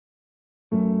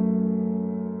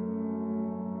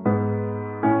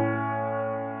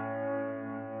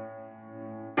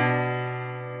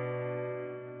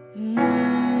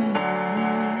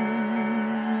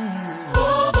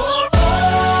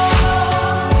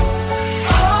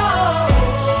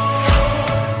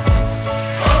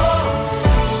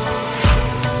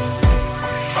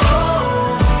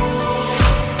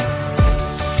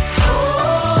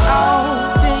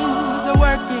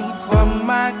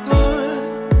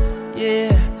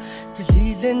Yeah, 'cause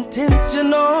he's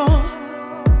intentional,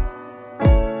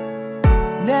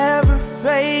 never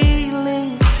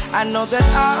failing. I know that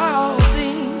all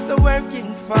things are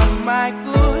working for my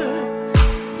good.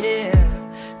 Yeah,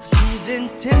 'cause he's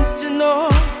intentional,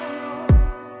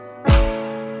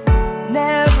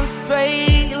 never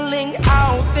failing.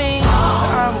 All things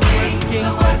are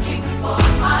working for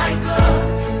my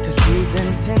good. 'Cause he's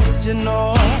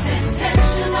intentional. He's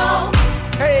intentional.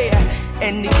 Hey,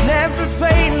 and he's never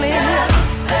failing. Never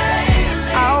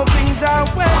failing. All things are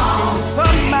working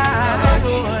for my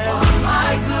good. For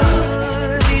my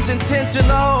good. He's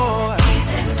intentional. He's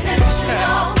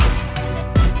intentional.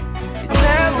 He's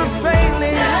never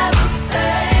failing. Never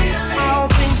failing. All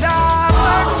things are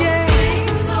working.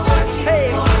 Hey,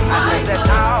 I know that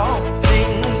all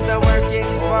things are working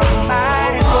for my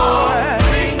good.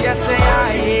 Yes, they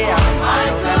are. Yeah, I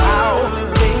know that all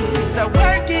things are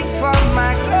working for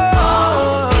my good.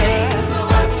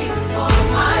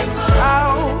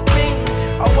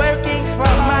 Working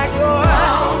for my good.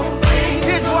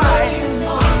 Here's why.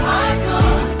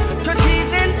 Cause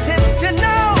he's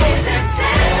intentional. He's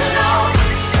intentional.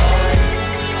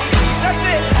 That's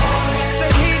it. So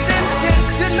he's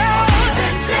intentional. He's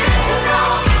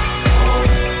intentional.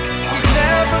 He's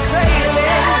never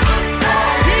failing.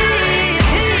 He's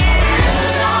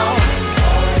intentional.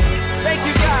 Thank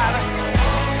you, God.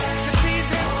 Cause he's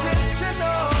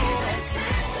intentional. He's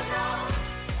intentional.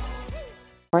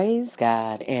 Praise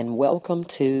God and welcome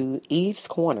to Eve's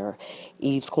Corner.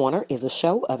 Eve's Corner is a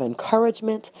show of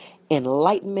encouragement,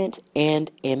 enlightenment, and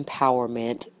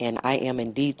empowerment. And I am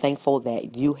indeed thankful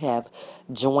that you have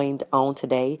joined on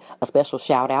today. A special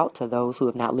shout out to those who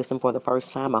have not listened for the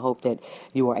first time. I hope that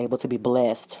you are able to be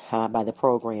blessed by the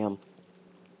program.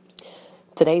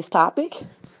 Today's topic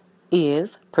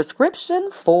is prescription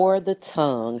for the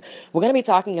tongue. We're going to be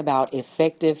talking about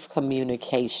effective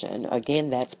communication. Again,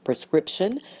 that's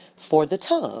prescription for the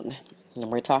tongue. And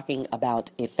we're talking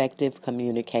about effective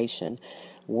communication.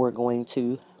 We're going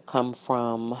to come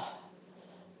from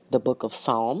the book of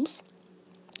Psalms,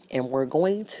 and we're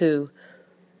going to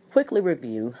quickly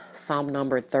review Psalm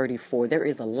number 34. There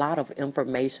is a lot of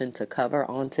information to cover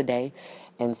on today,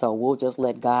 and so we'll just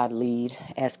let God lead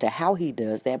as to how he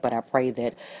does that. But I pray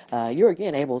that you're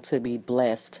again able to be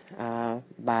blessed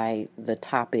by the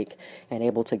topic and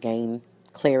able to gain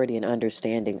clarity and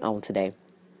understanding on today.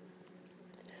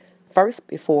 First,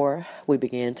 before we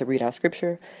begin to read our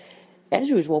scripture, as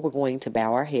usual, we're going to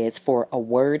bow our heads for a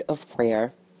word of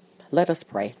prayer. Let us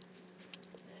pray.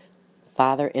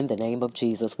 Father, in the name of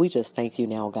Jesus, we just thank you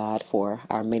now, God, for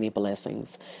our many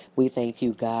blessings. We thank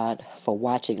you, God, for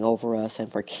watching over us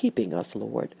and for keeping us,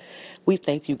 Lord. We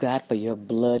thank you, God, for your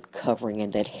blood covering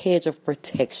and that hedge of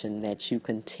protection that you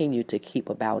continue to keep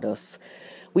about us.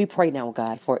 We pray now,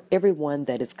 God, for everyone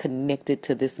that is connected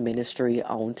to this ministry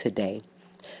on today.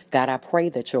 God, I pray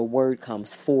that your word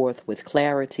comes forth with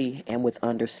clarity and with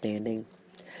understanding.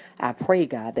 I pray,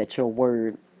 God, that your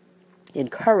word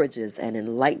encourages and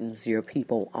enlightens your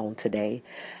people on today.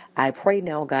 I pray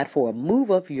now, God, for a move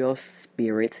of your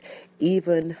spirit,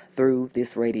 even through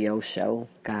this radio show,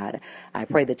 God. I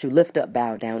pray that you lift up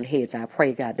bowed down heads. I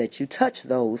pray, God, that you touch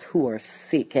those who are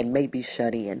sick and may be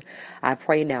shut in. I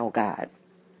pray now, God,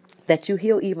 that you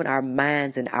heal even our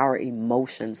minds and our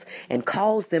emotions and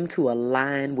cause them to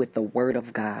align with the word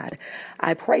of God.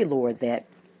 I pray, Lord, that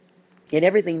in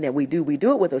everything that we do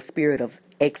it with a spirit of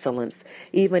excellence,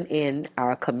 even in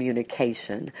our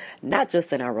communication, not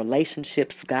just in our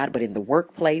relationships, God, but in the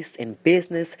workplace, in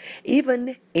business,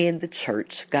 even in the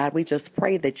church. God, we just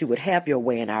pray that you would have your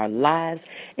way in our lives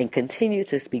and continue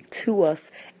to speak to us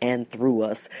and through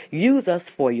us. Use us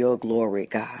for your glory,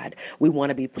 God. We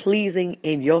want to be pleasing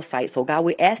in your sight. So, God,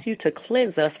 we ask you to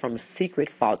cleanse us from secret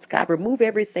faults. God, remove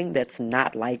everything that's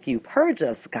not like you. Purge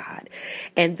us, God.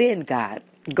 And then, God,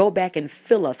 go back and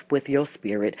fill us with your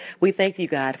spirit. We thank you,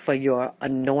 God, for your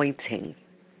anointing.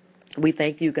 We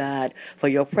thank you, God, for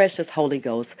your precious Holy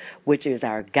Ghost, which is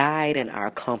our guide and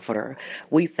our comforter.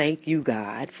 We thank you,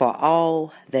 God, for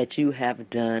all that you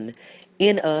have done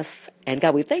in us. And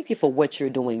God, we thank you for what you're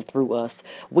doing through us.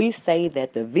 We say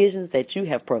that the visions that you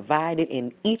have provided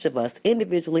in each of us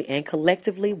individually and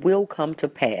collectively will come to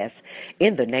pass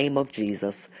in the name of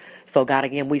Jesus. So God,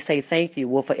 again, we say thank you.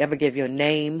 We'll forever give your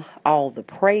name all the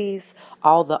praise,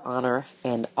 all the honor,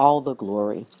 and all the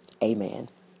glory. Amen.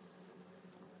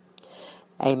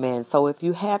 Amen. So if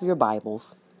you have your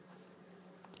Bibles,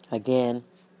 again,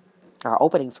 our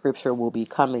opening scripture will be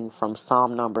coming from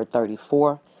Psalm number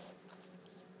 34.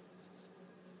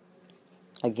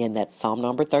 Again, that's Psalm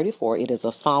number 34. It is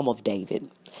a Psalm of David.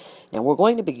 Now we're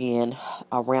going to begin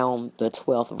around the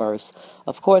 12th verse.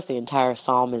 Of course, the entire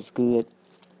psalm is good.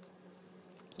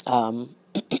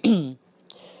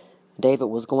 David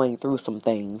was going through some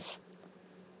things,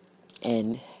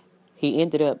 and he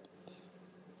ended up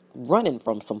running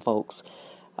from some folks.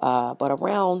 But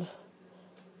around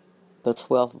the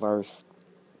 12th verse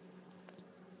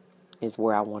is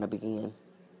where I want to begin.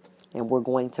 And we're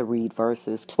going to read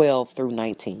verses 12 through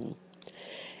 19.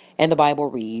 And the Bible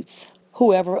reads,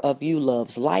 "Whoever of you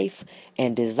loves life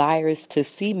and desires to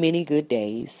see many good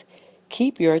days,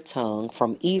 keep your tongue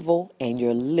from evil and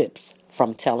your lips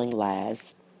from telling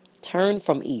lies. Turn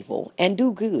from evil and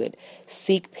do good.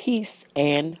 Seek peace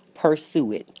and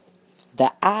pursue it.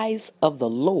 The eyes of the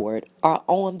Lord are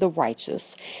on the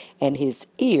righteous, and his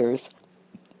ears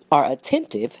are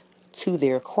attentive to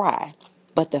their cry.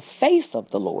 But the face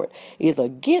of the Lord is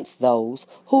against those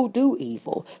who do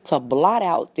evil, to blot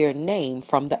out their name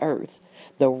from the earth.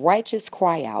 The righteous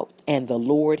cry out, and the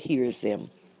Lord hears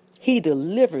them. He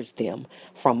delivers them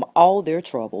from all their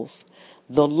troubles.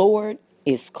 The Lord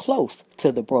is close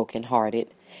to the brokenhearted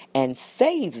and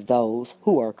saves those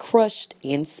who are crushed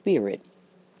in spirit.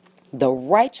 The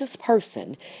righteous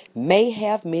person may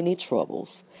have many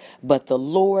troubles, but the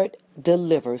Lord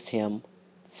delivers him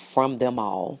from them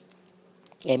all."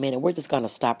 Amen. And we're just going to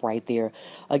stop right there.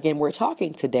 Again, we're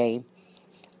talking today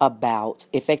about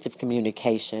effective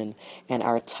communication, and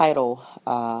our title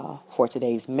for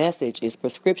today's message is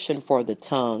Prescription for the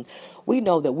Tongue. We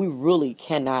know that we really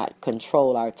cannot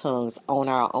control our tongues on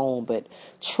our own, but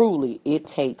truly it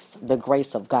takes the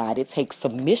grace of God. It takes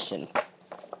submission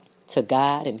to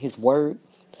God and his word.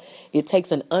 It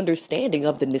takes an understanding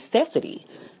of the necessity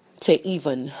to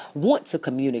even want to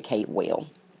communicate well.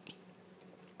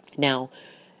 Now,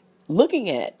 looking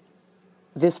at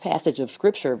this passage of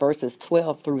scripture, verses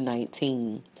 12 through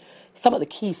 19, some of the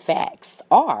key facts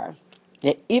are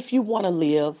that if you want to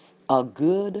live a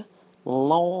good,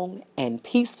 long, and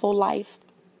peaceful life,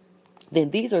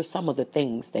 then these are some of the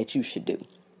things that you should do,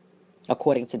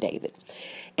 according to David.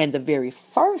 And the very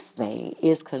first thing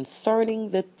is concerning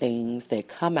the things that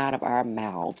come out of our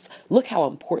mouths. Look how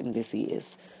important this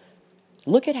is.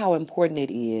 Look at how important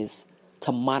it is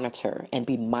to monitor and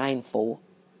be mindful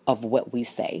of what we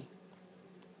say.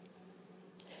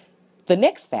 The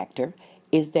next factor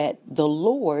is that the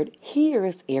Lord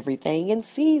hears everything and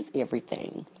sees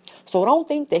everything. So don't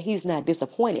think that he's not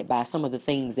disappointed by some of the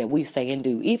things that we say and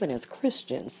do. Even as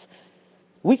Christians,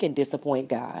 we can disappoint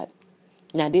God.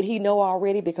 Now, did he know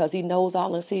already because he knows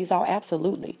all and sees all?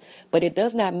 Absolutely. But it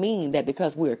does not mean that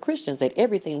because we're Christians that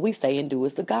everything we say and do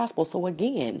is the gospel. So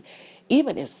again,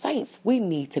 even as saints, we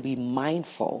need to be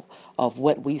mindful of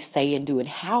what we say and do and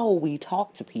how we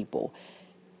talk to people.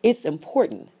 It's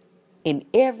important in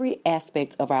every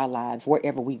aspect of our lives,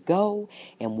 wherever we go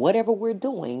and whatever we're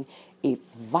doing.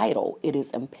 It's vital. It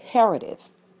is imperative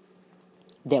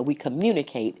that we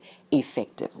communicate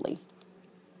effectively.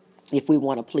 If we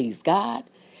want to please God,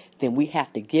 then we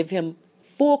have to give him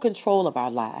full control of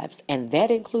our lives. And that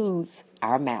includes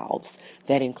our mouths.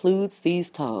 That includes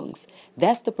these tongues.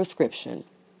 That's the prescription.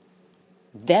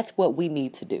 That's what we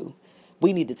need to do.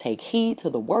 We need to take heed to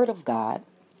the word of God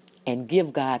and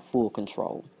give God full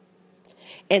control.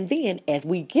 And then as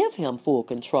we give him full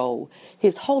control,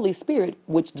 his Holy Spirit,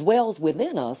 which dwells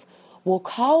within us, will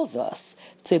cause us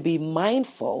to be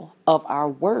mindful of our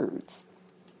words.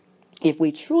 If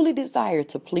we truly desire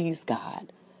to please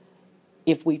God,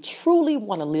 if we truly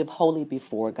want to live holy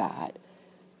before God,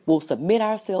 we'll submit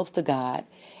ourselves to God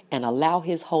and allow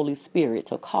his Holy Spirit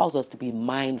to cause us to be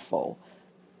mindful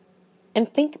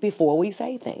and think before we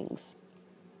say things.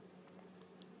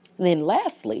 And then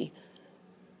lastly,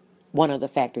 one of the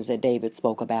factors that David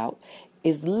spoke about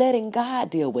is letting God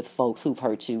deal with folks who've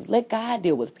hurt you. Let God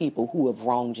deal with people who have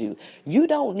wronged you. You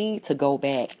don't need to go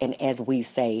back and, as we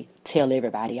say, tell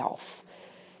everybody off.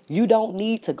 You don't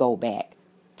need to go back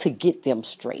to get them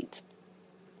straight.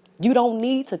 You don't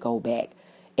need to go back,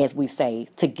 as we say,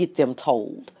 to get them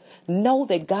told. Know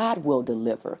that God will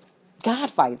deliver. God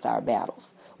fights our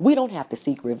battles. We don't have to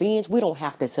seek revenge. We don't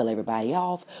have to tell everybody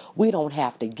off. We don't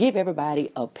have to give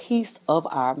everybody a piece of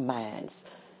our minds.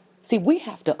 See, we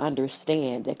have to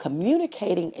understand that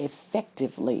communicating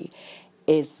effectively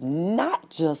is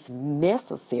not just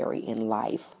necessary in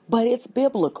life, but it's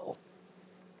biblical.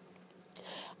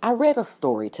 I read a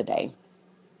story today,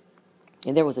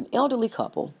 and there was an elderly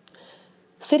couple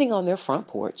sitting on their front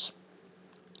porch,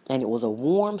 and it was a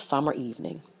warm summer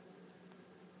evening.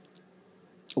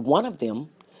 One of them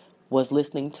was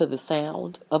listening to the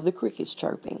sound of the crickets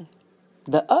chirping.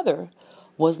 The other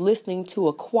was listening to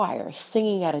a choir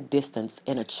singing at a distance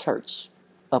in a church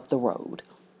up the road.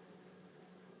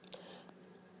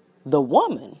 The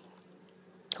woman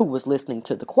who was listening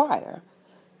to the choir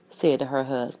said to her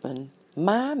husband,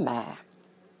 my,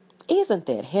 isn't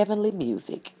that heavenly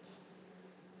music?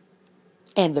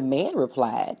 And the man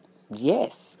replied,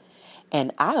 yes,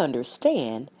 and I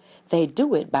understand they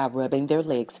do it by rubbing their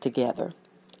legs together.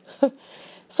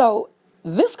 So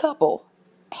this couple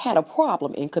had a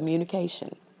problem in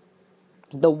communication.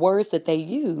 The words that they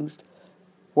used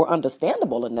were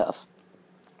understandable enough,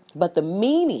 but the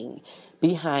meaning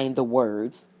behind the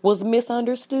words was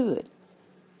misunderstood.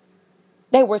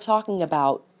 They were talking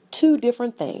about two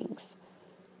different things,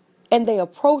 and they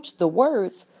approached the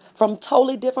words from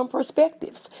totally different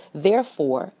perspectives.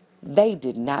 Therefore, they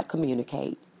did not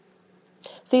communicate.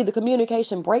 See, the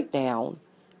communication breakdown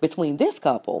between this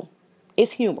couple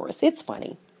is humorous. It's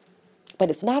funny, but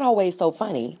it's not always so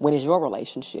funny when it's your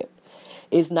relationship.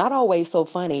 It's not always so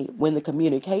funny when the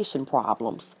communication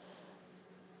problems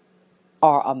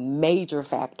are a major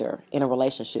factor in a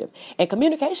relationship. And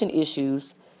communication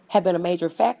issues have been a major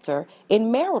factor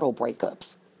in marital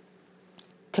breakups.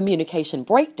 Communication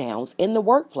breakdowns in the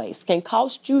workplace can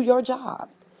cost you your job.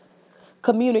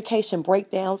 Communication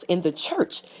breakdowns in the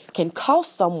church can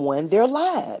cost someone their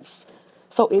lives.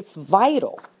 So it's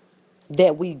vital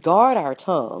that we guard our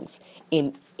tongues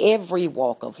in every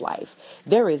walk of life.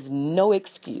 There is no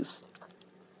excuse,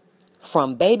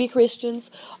 from baby Christians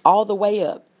all the way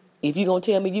up. If you're going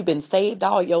to tell me you've been saved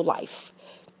all your life,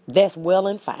 that's well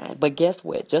and fine. But guess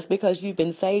what? Just because you've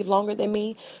been saved longer than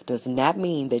me does not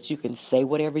mean that you can say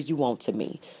whatever you want to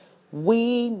me.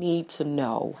 We need to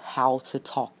know how to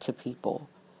talk to people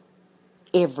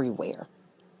everywhere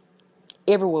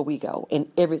we go, in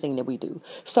everything that we do.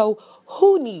 So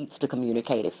who needs to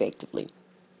communicate effectively?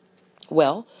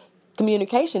 Well,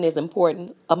 communication is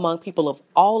important among people of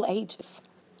all ages.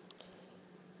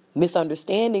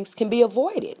 Misunderstandings can be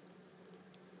avoided,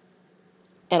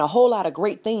 and a whole lot of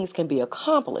great things can be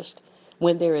accomplished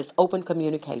when there is open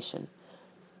communication.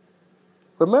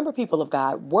 Remember, people of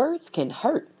God, words can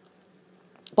hurt,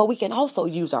 but we can also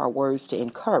use our words to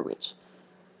encourage.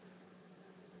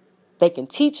 They can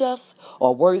teach us,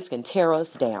 or words can tear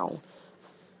us down.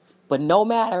 But no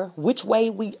matter which way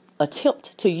we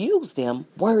attempt to use them,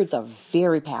 words are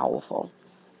very powerful.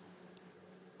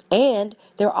 And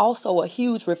they're also a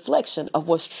huge reflection of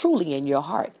what's truly in your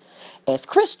heart. As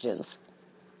Christians,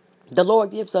 the Lord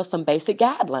gives us some basic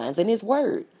guidelines in His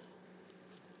Word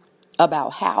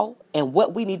about how and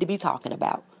what we need to be talking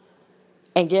about.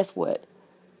 And guess what?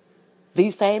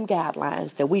 These same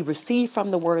guidelines that we receive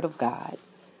from the Word of God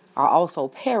are also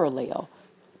parallel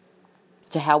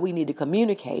to how we need to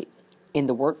communicate in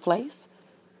the workplace.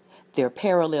 They're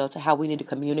parallel to how we need to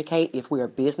communicate if we're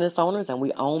business owners and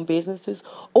we own businesses,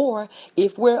 or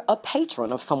if we're a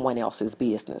patron of someone else's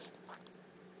business.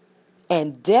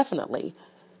 And definitely,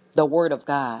 the Word of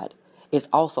God is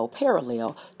also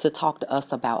parallel to talk to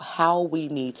us about how we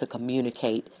need to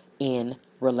communicate in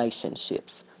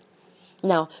relationships.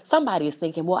 Now, somebody is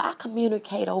thinking, well, I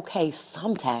communicate okay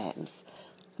sometimes.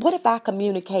 What if I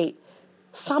communicate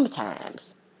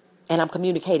sometimes and I'm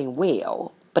communicating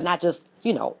well, but not just,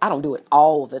 I don't do it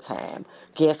all the time?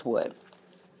 Guess what?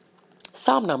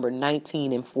 Psalm number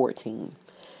 19 and 14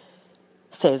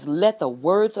 says, let the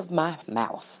words of my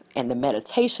mouth and the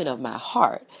meditation of my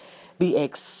heart be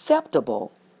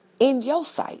acceptable in your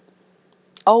sight,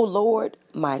 O Lord,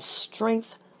 my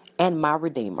strength and my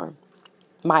redeemer,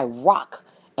 my rock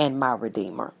and my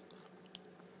redeemer.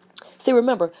 See,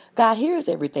 remember, God hears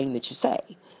everything that you say,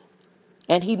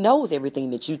 and He knows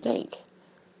everything that you think.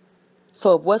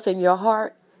 So if what's in your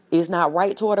heart is not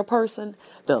right toward a person,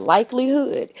 the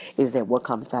likelihood is that what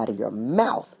comes out of your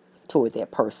mouth toward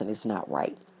that person is not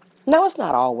right. Now, it's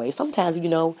not always. Sometimes,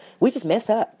 we just mess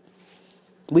up.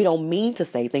 We don't mean to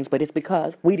say things, but it's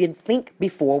because we didn't think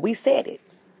before we said it.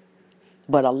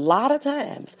 But a lot of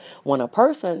times, when a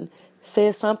person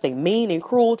says something mean and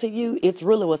cruel to you, it's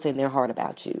really what's in their heart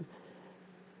about you.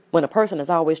 When a person is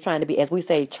always trying to be, as we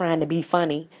say, trying to be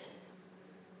funny,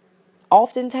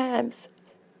 oftentimes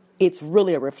it's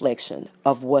really a reflection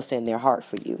of what's in their heart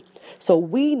for you. So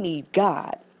we need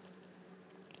God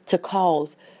to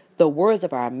cause the words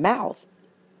of our mouth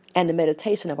and the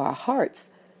meditation of our hearts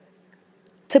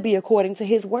to be according to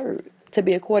His Word, to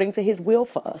be according to His will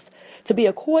for us, to be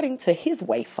according to His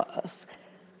way for us.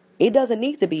 It doesn't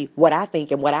need to be what I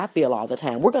think and what I feel all the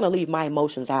time. We're going to leave my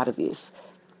emotions out of this.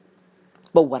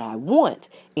 But what I want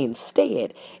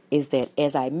instead is that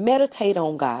as I meditate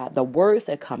on God, the words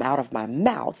that come out of my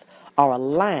mouth are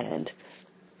aligned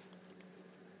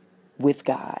with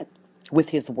God, with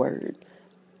His Word,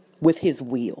 with His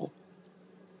will.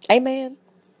 Amen.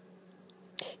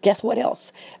 Guess what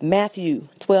else? Matthew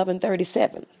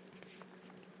 12:37.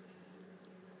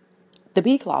 The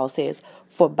B clause says,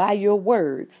 for by your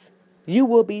words you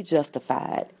will be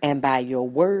justified, and by your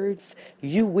words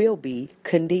you will be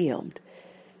condemned.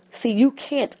 See, you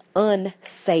can't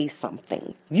unsay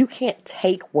something. You can't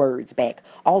take words back.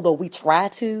 Although we try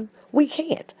to, we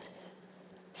can't.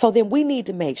 So then we need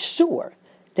to make sure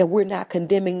that we're not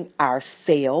condemning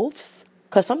ourselves,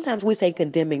 because sometimes we say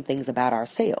condemning things about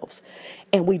ourselves,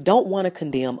 and we don't want to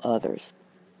condemn others.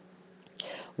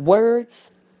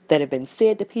 Words that have been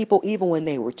said to people even when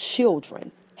they were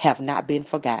children have not been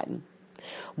forgotten.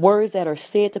 Words that are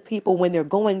said to people when they're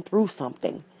going through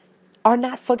something are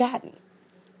not forgotten.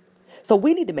 So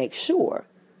we need to make sure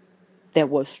that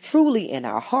what's truly in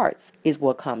our hearts is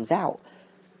what comes out.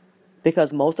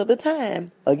 Because most of the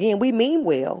time, again, we mean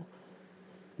well,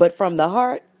 but from the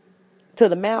heart to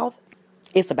the mouth,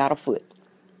 it's about a foot.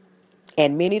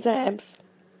 And many times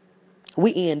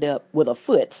we end up with a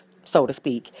foot, so to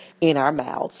speak, in our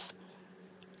mouths.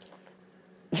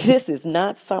 This is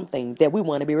not something that we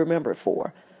want to be remembered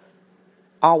for.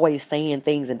 Always saying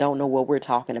things and don't know what we're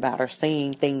talking about, or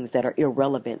saying things that are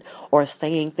irrelevant, or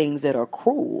saying things that are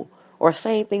cruel, or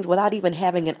saying things without even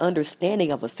having an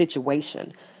understanding of a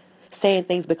situation. Saying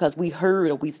things because we heard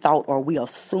or we thought or we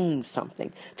assumed something.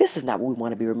 This is not what we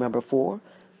want to be remembered for.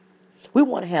 We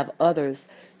want to have others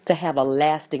to have a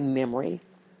lasting memory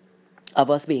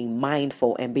of us being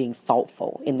mindful and being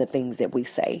thoughtful in the things that we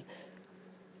say.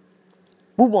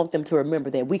 We want them to remember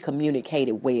that we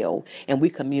communicated well and we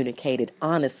communicated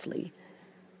honestly.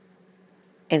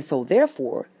 And so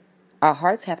therefore, our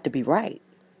hearts have to be right.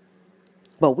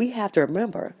 But we have to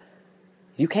remember,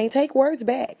 you can't take words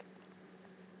back.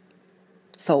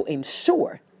 So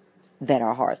ensure that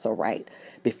our hearts are right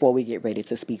before we get ready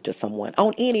to speak to someone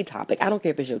on any topic. I don't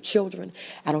care if it's your children.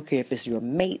 I don't care if it's your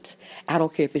mate. I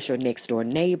don't care if it's your next door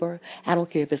neighbor. I don't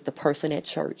care if it's the person at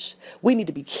church. We need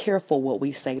to be careful what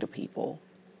we say to people.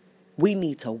 We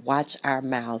need to watch our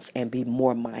mouths and be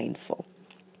more mindful.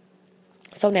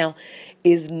 So now,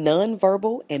 is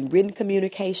nonverbal and written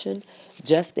communication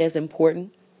just as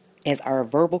important as our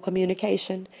verbal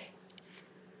communication?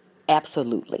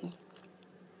 Absolutely.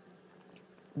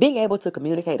 Being able to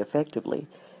communicate effectively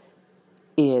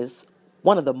is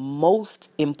one of the most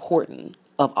important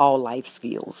of all life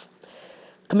skills.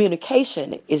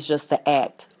 Communication is just the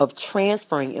act of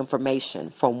transferring information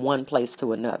from one place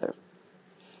to another.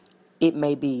 It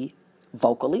may be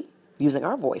vocally, using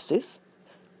our voices,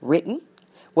 written,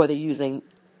 whether using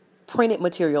printed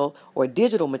material or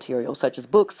digital material such as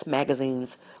books,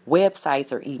 magazines,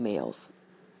 websites, or emails.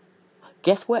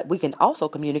 Guess what? We can also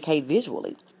communicate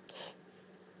visually.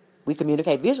 We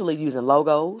communicate visually using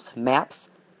logos, maps,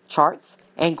 charts,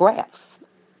 and graphs.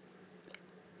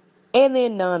 And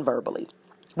then non-verbally.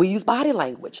 We use body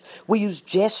language. We use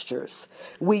gestures.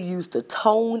 We use the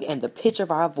tone and the pitch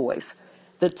of our voice.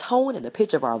 The tone and the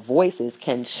pitch of our voices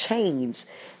can change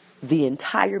the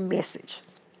entire message.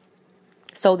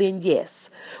 So then, yes,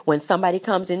 when somebody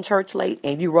comes in church late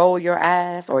and you roll your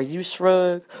eyes or you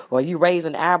shrug or you raise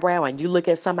an eyebrow and you look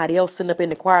at somebody else sitting up in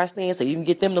the choir stand so you can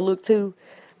get them to look too,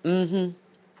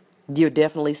 you're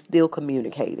definitely still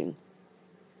communicating.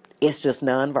 It's just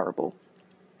nonverbal.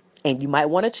 And you might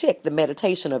want to check the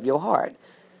meditation of your heart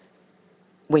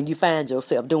when you find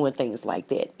yourself doing things like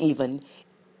that, even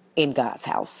in God's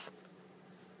house.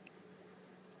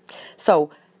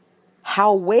 So,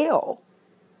 how well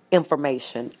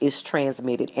information is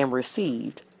transmitted and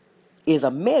received is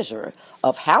a measure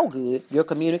of how good your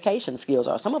communication skills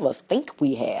are. Some of us think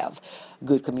we have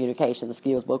good communication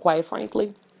skills, but quite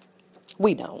frankly,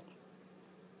 we don't.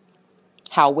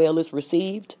 How well it's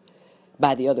received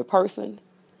by the other person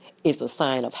is a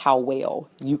sign of how well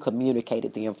you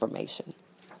communicated the information.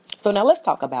 So now let's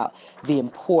talk about the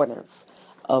importance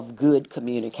of good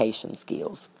communication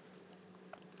skills.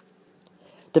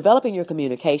 Developing your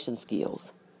communication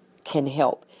skills can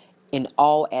help in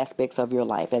all aspects of your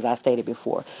life, as I stated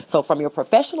before. So from your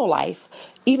professional life,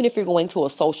 even if you're going to a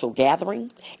social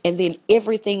gathering, and then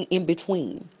everything in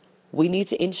between, we need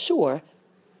to ensure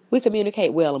we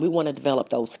communicate well, and we want to develop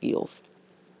those skills.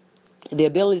 The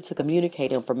ability to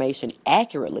communicate information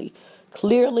accurately,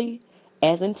 clearly,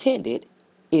 as intended,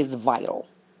 is vital.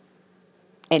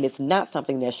 And it's not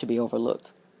something that should be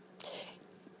overlooked.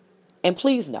 And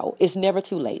please know, it's never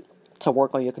too late to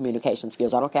work on your communication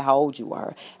skills. I don't care how old you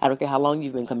are. I don't care how long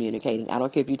you've been communicating. I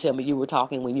don't care if you tell me you were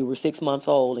talking when you were 6 months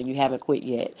old and you haven't quit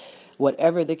yet.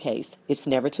 Whatever the case, it's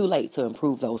never too late to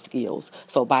improve those skills.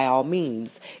 So by all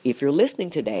means, if you're listening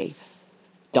today,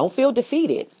 don't feel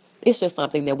defeated. It's just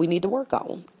something that we need to work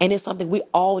on. And it's something we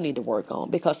all need to work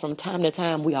on, because from time to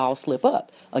time we all slip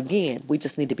up. Again, we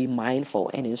just need to be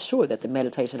mindful and ensure that the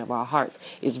meditation of our hearts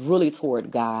is really toward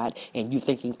God and you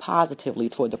thinking positively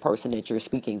toward the person that you're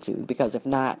speaking to. Because if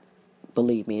not,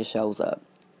 believe me, it shows up.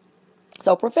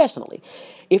 So professionally,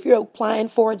 if you're applying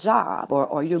for a job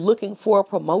or you're looking for a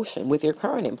promotion with your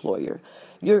current employer,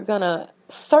 you're going to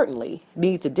certainly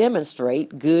need to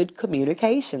demonstrate good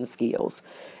communication skills.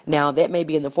 Now, that may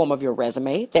be in the form of your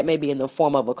resume. That may be in the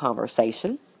form of a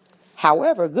conversation.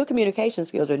 However, good communication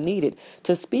skills are needed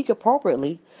to speak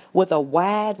appropriately with a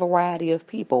wide variety of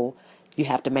people. You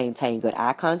have to maintain good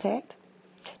eye contact.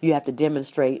 You have to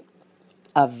demonstrate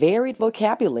a varied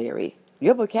vocabulary.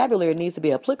 Your vocabulary needs to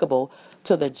be applicable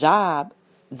to the job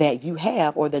that you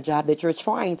have or the job that you're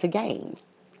trying to gain.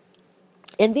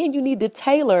 And then you need to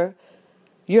tailor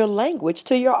your language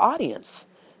to your audience.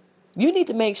 You need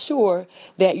to make sure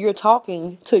that you're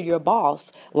talking to your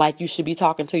boss like you should be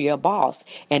talking to your boss,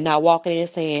 and not walking in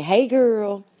saying, "Hey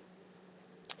girl,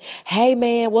 hey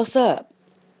man, what's up?"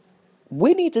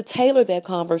 We need to tailor that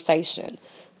conversation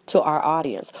to our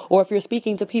audience. Or if you're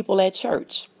speaking to people at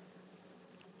church,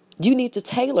 you need to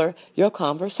tailor your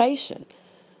conversation.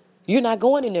 You're not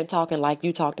going in there talking like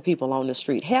you talk to people on the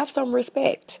street. Have some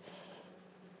respect.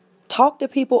 Talk to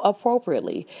people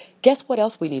appropriately. Guess what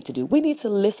else we need to do? We need to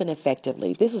listen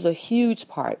effectively. This is a huge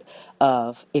part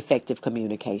of effective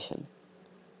communication.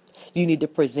 You need to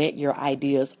present your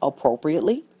ideas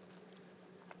appropriately.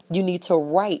 You need to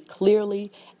write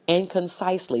clearly and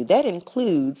concisely. That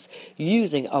includes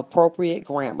using appropriate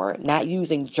grammar, not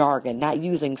using jargon, not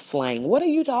using slang. What are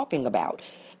you talking about?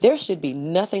 There should be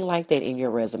nothing like that in your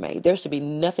resume. There should be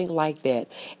nothing like that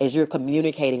as you're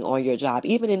communicating on your job.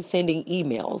 Even in sending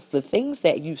emails, the things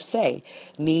that you say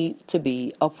need to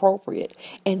be appropriate.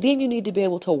 And then you need to be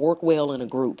able to work well in a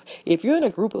group. If you're in a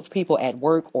group of people at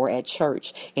work or at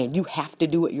church and you have to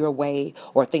do it your way,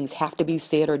 or things have to be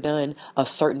said or done a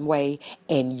certain way,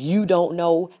 and you don't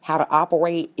know how to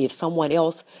operate, if someone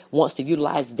else wants to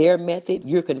utilize their method,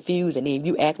 you're confused, and then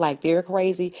you act like they're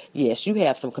crazy, yes, you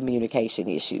have some communication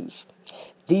issues.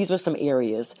 These are some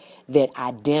areas that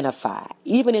identify,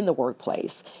 even in the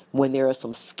workplace, when there are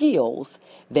some skills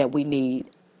that we need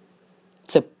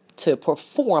to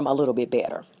perform a little bit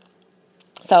better.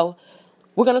 So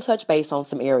we're going to touch base on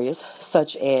some areas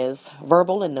such as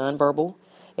verbal and nonverbal,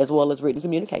 as well as written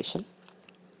communication.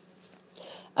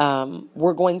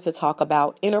 We're going to talk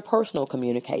about interpersonal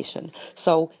communication.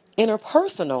 So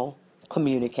interpersonal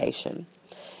communication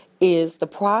is the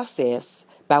process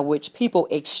by which people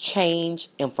exchange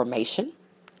information,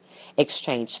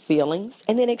 exchange feelings,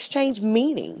 and then exchange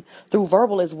meaning through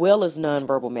verbal as well as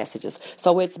nonverbal messages.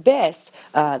 So it's best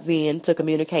then to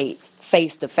communicate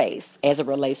face to face as it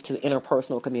relates to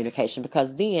interpersonal communication,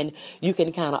 because then you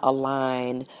can kind of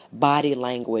align body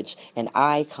language and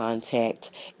eye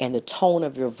contact and the tone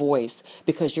of your voice,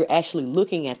 because you're actually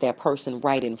looking at that person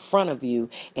right in front of you,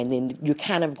 and then you're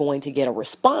kind of going to get a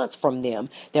response from them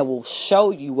that will show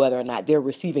you whether or not they're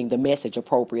receiving the message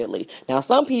appropriately. Now,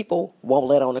 some people won't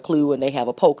let on a clue and they have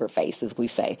a poker face, as we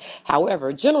say.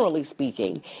 However, generally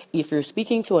speaking, if you're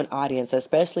speaking to an audience,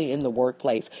 especially in the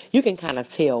workplace, you can kind of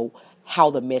tell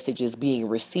how the message is being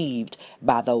received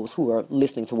by those who are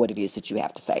listening to what it is that you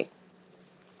have to say.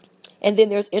 And then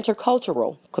there's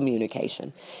intercultural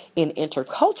communication. In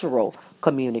intercultural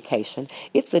communication,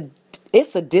 it's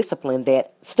a discipline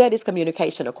that studies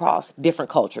communication across different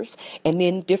cultures and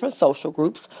then different social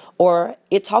groups, or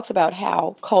it talks about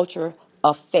how culture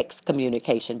affects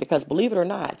communication. Because believe it or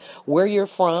not, where you're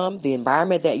from, the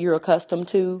environment that you're accustomed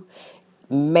to,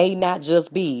 may not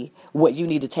just be what you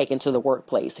need to take into the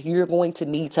workplace. You're going to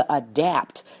need to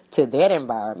adapt to that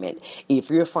environment. If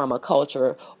you're from a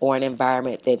culture or an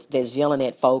environment that's yelling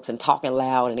at folks and talking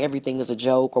loud and everything is a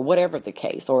joke, or whatever the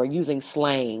case, or using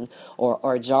slang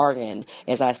or jargon,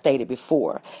 as I stated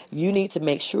before, you need to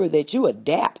make sure that you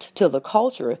adapt to the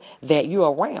culture that you're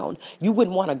around. You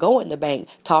wouldn't want to go in the bank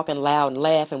talking loud and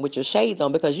laughing with your shades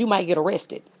on, because you might get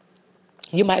arrested.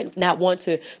 You might not want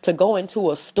to go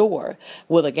into a store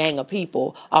with a gang of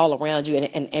people all around you.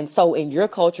 And so in your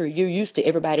culture, you're used to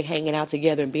everybody hanging out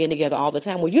together and being together all the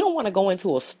time. Well, you don't want to go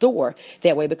into a store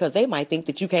that way, because they might think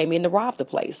that you came in to rob the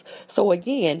place. So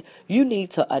again, you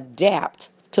need to adapt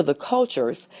to the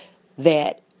cultures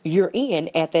that you're in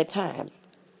at that time.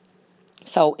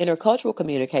 So intercultural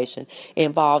communication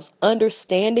involves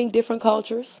understanding different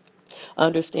cultures,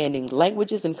 understanding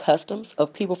languages and customs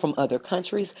of people from other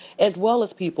countries, as well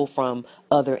as people from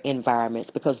other environments,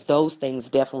 because those things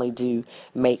definitely do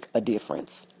make a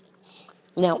difference.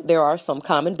 Now, there are some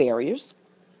common barriers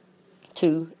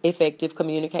to effective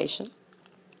communication.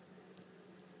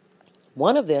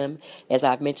 One of them, as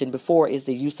I've mentioned before, is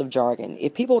the use of jargon.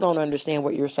 If people don't understand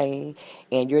what you're saying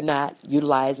and you're not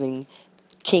utilizing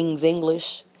King's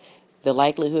English, the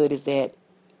likelihood is that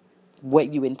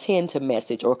what you intend to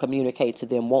message or communicate to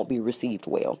them won't be received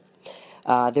well.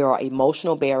 There are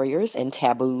emotional barriers and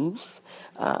taboos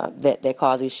that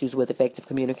cause issues with effective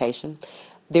communication.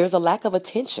 There's a lack of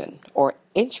attention or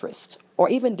interest or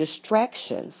even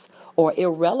distractions or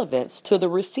irrelevance to the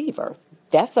receiver.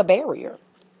 That's a barrier.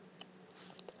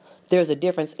 There's a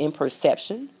difference in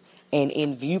perception and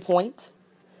in viewpoint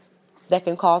that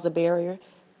can cause a barrier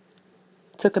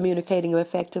to communicating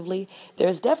effectively.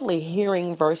 There's definitely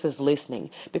hearing versus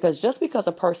listening, because just because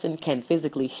a person can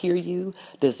physically hear you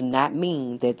does not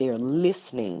mean that they're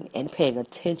listening and paying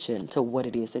attention to what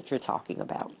it is that you're talking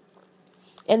about.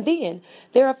 And then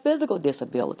there are physical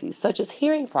disabilities such as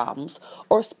hearing problems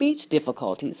or speech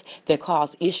difficulties that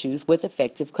cause issues with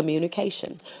effective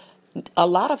communication. A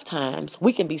lot of times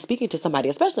we can be speaking to somebody,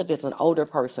 especially if it's an older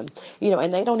person,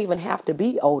 and they don't even have to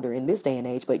be older in this day and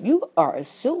age, but you are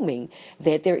assuming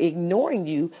that they're ignoring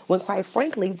you when, quite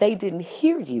frankly, they didn't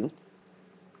hear you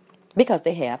because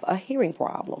they have a hearing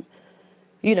problem.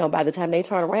 By the time they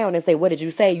turn around and say, "What did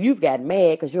you say?" You've got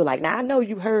mad because you're like, "Now I know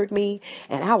you heard me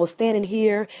and I was standing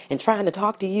here and trying to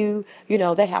talk to you."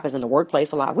 That happens in the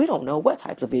workplace a lot. We don't know what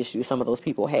types of issues some of those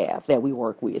people have that we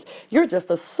work with. You're just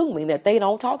assuming that they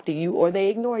don't talk to you or they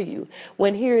ignore you,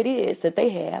 when here it is that they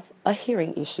have a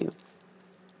hearing issue.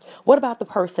 What about the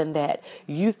person that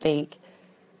you think,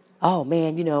 "Oh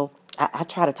man, I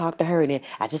try to talk to her and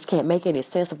I just can't make any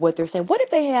sense of what they're saying"? What if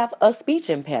they have a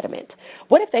speech impediment?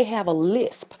 What if they have a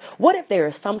lisp? What if there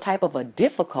is some type of a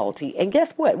difficulty? And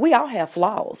guess what? We all have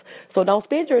flaws. So don't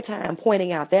spend your time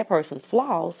pointing out that person's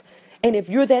flaws. And if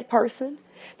you're that person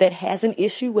that has an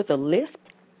issue with a lisp,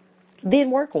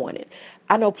 then work on it.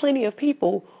 I know plenty of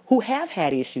people who have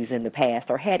had issues in the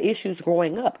past or had issues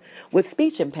growing up with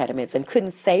speech impediments and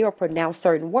couldn't say or pronounce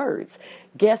certain words.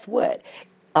 Guess what?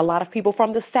 A lot of people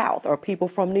from the South or people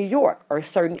from New York or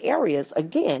certain areas,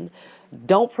 again,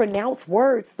 don't pronounce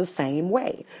words the same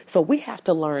way. So we have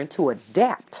to learn to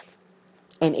adapt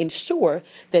and ensure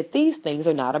that these things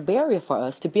are not a barrier for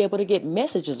us to be able to get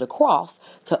messages across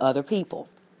to other people.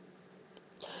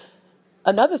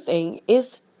 Another thing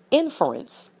is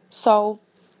inference. So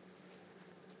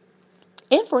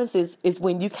inference is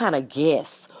when you kind of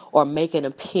guess or make an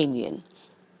opinion.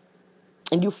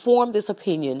 And you form this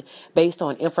opinion based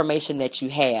on information that you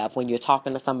have when you're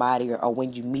talking to somebody or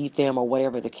when you meet them or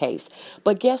whatever the case.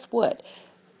 But guess what?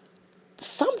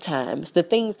 Sometimes the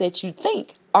things that you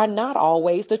think are not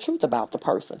always the truth about the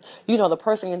person. The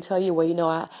person can tell you,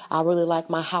 "Well, I really like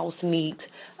my house neat,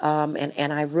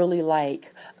 and I really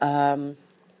like to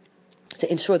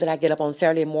ensure that I get up on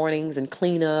Saturday mornings and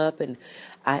clean up, and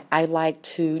I like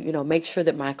to, make sure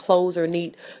that my clothes are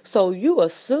neat." So you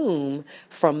assume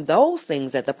from those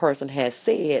things that the person has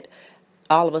said,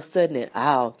 all of a sudden,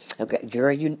 "Oh, okay,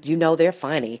 girl, they're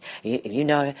funny.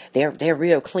 They're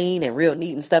real clean and real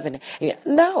neat and stuff." And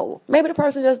no, maybe the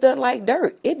person just doesn't like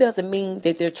dirt. It doesn't mean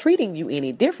that they're treating you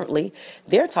any differently.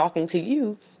 They're talking to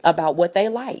you about what they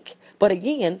like. But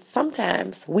again,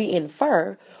 sometimes we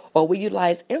infer or we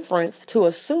utilize inference to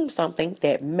assume something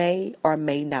that may or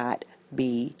may not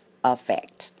be a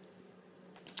fact.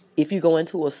 If you go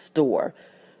into a store,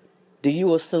 do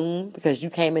you assume because you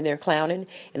came in there clowning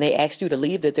and they asked you to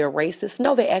leave that they're racist?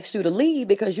 No, they asked you to leave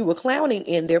because you were clowning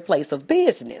in their place of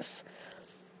business.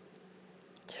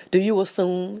 Do you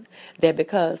assume that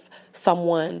because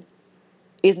someone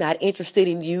is not interested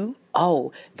in you,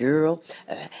 "Oh, girl,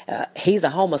 he's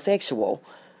a homosexual.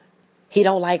 He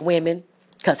don't like women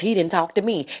because he didn't talk to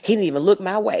me. He didn't even look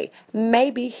my way"?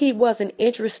 Maybe he wasn't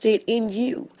interested in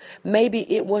you. Maybe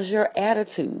it was your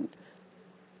attitude.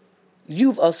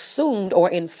 You've assumed or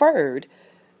inferred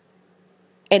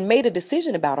and made a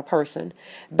decision about a person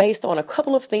based on a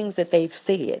couple of things that they've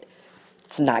said.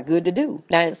 It's not good to do.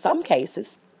 Now, in some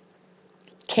cases,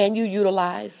 can you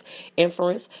utilize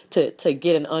inference to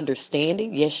get an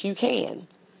understanding? Yes, you can.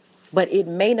 But it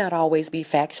may not always be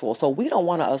factual. So we don't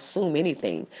want to assume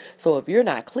anything. So if you're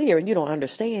not clear and you don't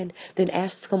understand, then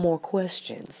ask some more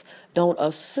questions. Don't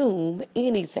assume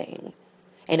anything.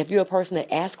 And if you're a person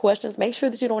that asks questions, make sure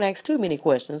that you don't ask too many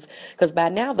questions, because by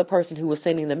now the person who was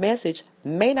sending the message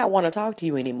may not want to talk to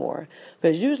you anymore.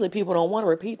 Because usually people don't want to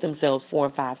repeat themselves 4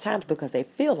 and 5 times because they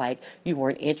feel like you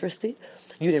weren't interested.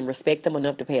 You didn't respect them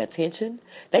enough to pay attention.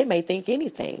 They may think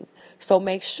anything. So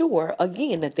make sure,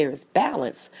 again, that there is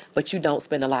balance, but you don't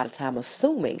spend a lot of time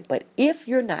assuming. But if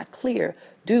you're not clear,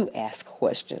 do ask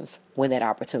questions when that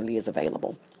opportunity is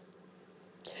available.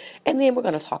 And then we're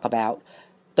going to talk about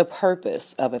the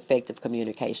purpose of effective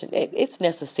communication. It's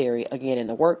necessary, again, in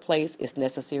the workplace. It's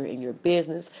necessary in your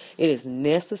business. It is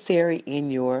necessary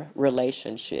in your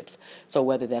relationships. So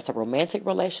whether that's a romantic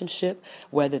relationship,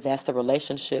 whether that's the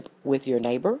relationship with your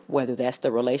neighbor, whether that's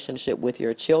the relationship with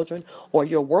your children, or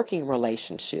your working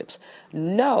relationships,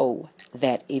 know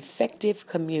that effective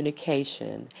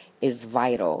communication is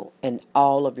vital in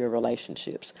all of your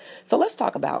relationships. So let's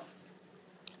talk about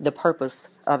the purpose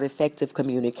of effective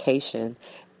communication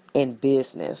in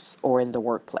business or in the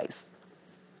workplace.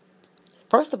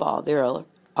 First of all, there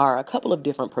are a couple of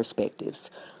different perspectives.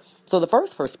 So the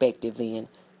first perspective then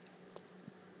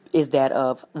is that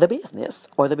of the business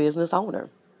or the business owner.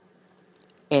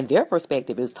 And their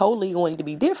perspective is totally going to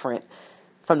be different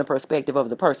from the perspective of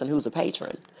the person who's a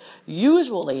patron.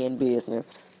 Usually in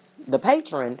business, the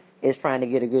patron is trying to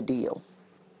get a good deal.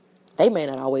 They may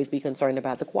not always be concerned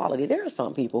about the quality. There are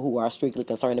some people who are strictly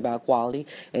concerned about quality,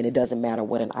 and it doesn't matter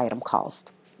what an item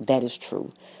costs. That is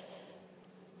true.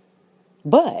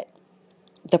 But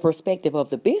the perspective of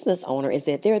the business owner is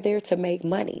that they're there to make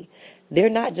money. They're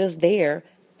not just there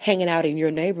hanging out in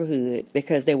your neighborhood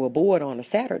because they were bored on a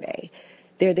Saturday.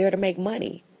 They're there to make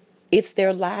money. It's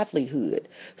their livelihood.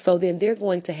 So then they're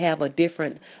going to have a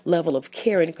different level of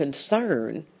care and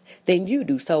concern than you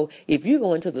do. So if you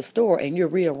go into the store and you're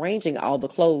rearranging all the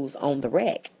clothes on the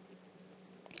rack,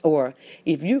 or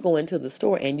if you go into the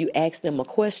store and you ask them a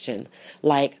question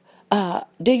like,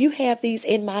 do you have these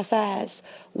in my size?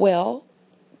 Well,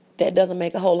 that doesn't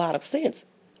make a whole lot of sense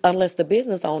unless the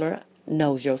business owner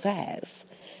knows your size.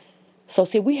 So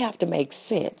see, we have to make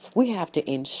sense. We have to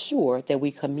ensure that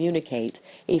we communicate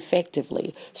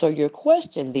effectively. So your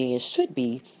question then should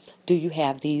be, do you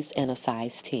have these in a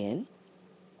size 10?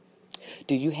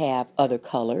 Do you have other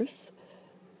colors?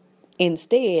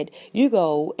 Instead, you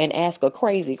go and ask a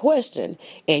crazy question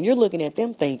and you're looking at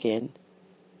them thinking,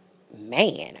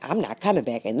 man, I'm not coming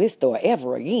back in this store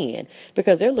ever again,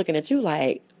 because they're looking at you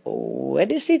like, what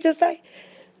did she just say?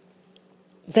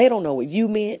 They don't know what you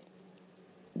meant.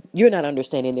 You're not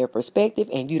understanding their perspective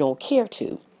and you don't care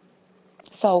to.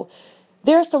 So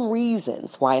there are some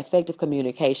reasons why effective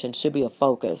communication should be a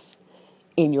focus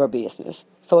in your business.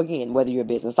 So again, whether you're a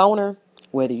business owner,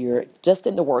 whether you're just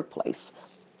in the workplace,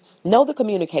 know that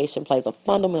communication plays a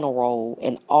fundamental role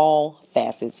in all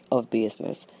facets of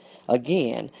business.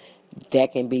 Again,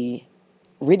 that can be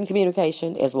written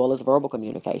communication as well as verbal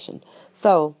communication.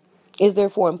 So it's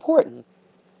therefore important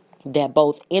that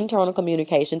both internal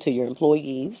communication to your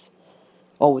employees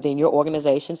or within your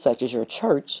organization, such as your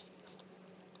church,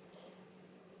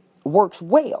 works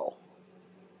well.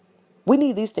 We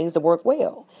need these things to work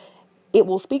well. It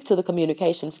will speak to the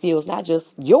communication skills, not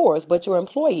just yours, but your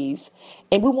employees.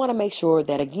 And we want to make sure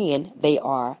that, again, they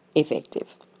are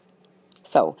effective.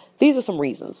 So these are some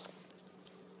reasons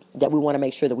that we want to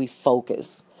make sure that we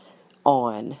focus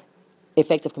on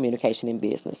effective communication in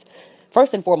business.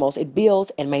 First and foremost, it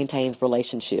builds and maintains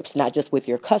relationships, not just with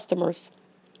your customers,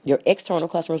 your external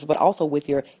customers, but also with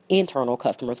your internal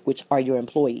customers, which are your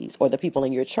employees or the people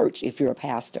in your church if you're a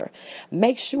pastor.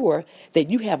 Make sure that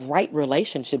you have right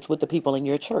relationships with the people in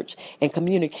your church, and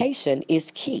communication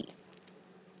is key.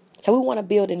 So we want to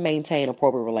build and maintain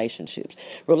appropriate relationships.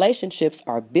 Relationships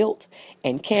are built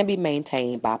and can be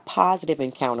maintained by positive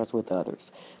encounters with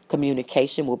others.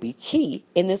 Communication will be key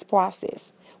in this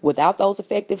process. Without those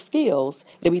effective skills,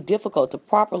 it'll be difficult to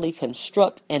properly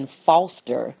construct and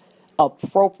foster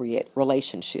appropriate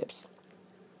relationships.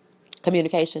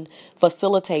 Communication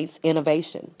facilitates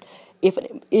innovation.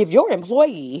 If your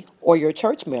employee or your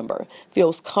church member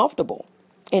feels comfortable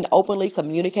in openly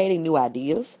communicating new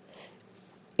ideas,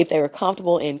 if they are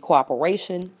comfortable in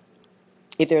cooperation,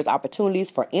 if there's opportunities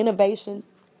for innovation,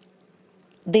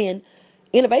 then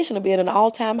innovation will be at an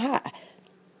all-time high.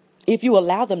 If you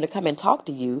allow them to come and talk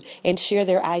to you and share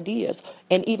their ideas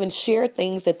and even share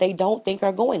things that they don't think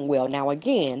are going well. Now,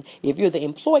 again, if you're the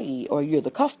employee or you're the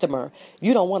customer,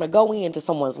 you don't want to go into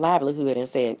someone's livelihood and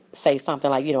say something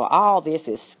like, all this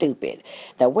is stupid.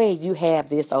 The way you have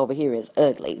this over here is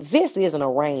ugly. This isn't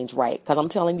arranged right, because I'm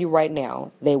telling you right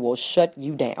now, they will shut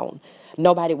you down.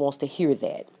 Nobody wants to hear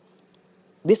that.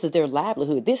 This is their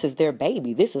livelihood. This is their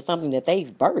baby. This is something that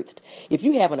they've birthed. If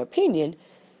you have an opinion,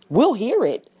 we'll hear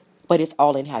it. But it's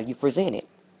all in how you present it.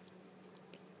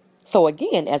 So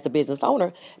again, as the business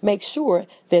owner, make sure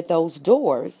that those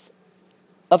doors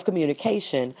of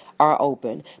communication are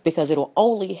open, because it will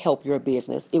only help your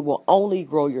business. It will only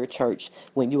grow your church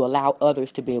when you allow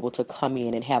others to be able to come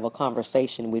in and have a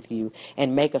conversation with you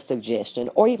and make a suggestion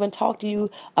or even talk to you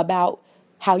about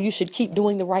how you should keep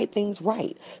doing the right things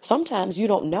right. Sometimes you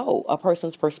don't know a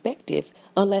person's perspective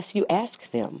unless you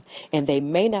ask them, and they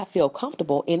may not feel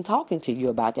comfortable in talking to you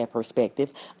about that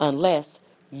perspective unless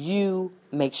you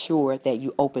make sure that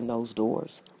you open those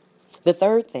doors. The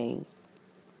third thing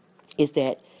is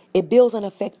that it builds an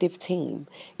effective team.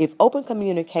 If open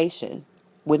communication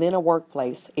within a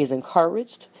workplace is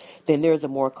encouraged, then there's a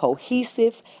more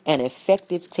cohesive and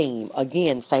effective team.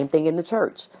 Again, same thing in the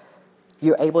church.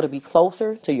 You're able to be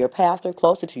closer to your pastor,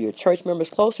 closer to your church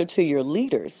members, closer to your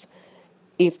leaders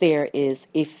if there is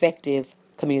effective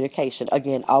communication.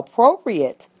 Again,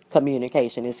 appropriate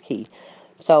communication is key.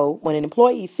 So when an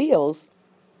employee feels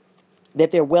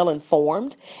that they're well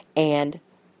informed and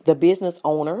the business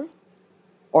owner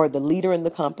or the leader in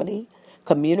the company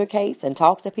communicates and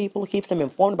talks to people, keeps them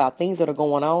informed about things that are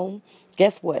going on,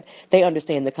 guess what? They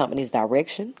understand the company's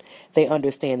direction, they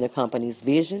understand the company's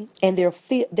vision, and they're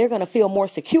going to feel more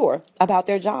secure about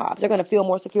their jobs. They're going to feel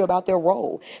more secure about their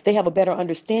role. They have a better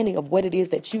understanding of what it is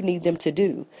that you need them to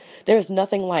do. There's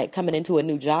nothing like coming into a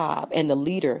new job and the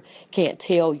leader can't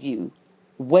tell you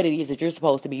what it is that you're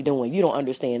supposed to be doing. You don't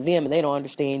understand them and they don't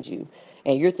understand you.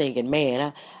 And you're thinking,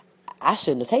 man, I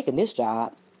shouldn't have taken this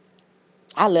job.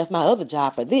 I left my other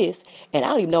job for this, and I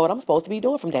don't even know what I'm supposed to be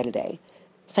doing from day to day.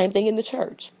 Same thing in the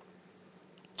church.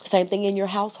 Same thing in your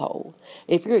household.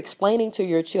 If you're explaining to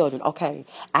your children, okay,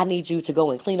 I need you to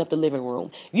go and clean up the living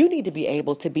room, you need to be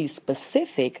able to be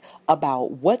specific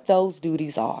about what those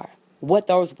duties are, what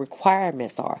those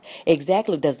requirements are.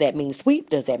 Exactly. Does that mean sweep?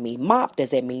 Does that mean mop?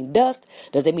 Does that mean dust?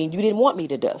 Does that mean you didn't want me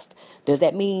to dust? Does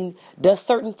that mean dust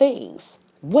certain things?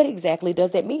 What exactly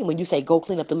does that mean when you say go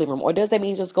clean up the living room? Or does that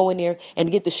mean just go in there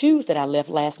and get the shoes that I left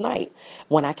last night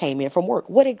when I came in from work?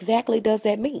 What exactly does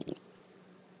that mean?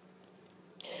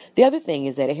 The other thing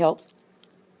is that it helps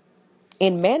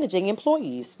in managing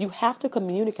employees. You have to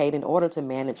communicate in order to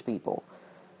manage people.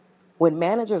 When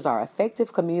managers are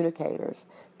effective communicators,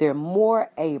 they're more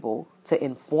able to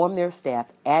inform their staff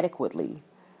adequately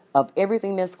of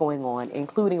everything that's going on,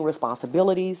 including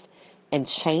responsibilities and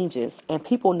changes, and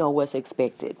people know what's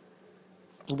expected.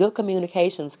 Good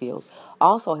communication skills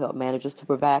also help managers to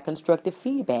provide constructive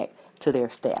feedback to their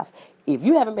staff. If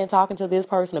you haven't been talking to this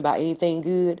person about anything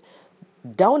good,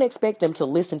 don't expect them to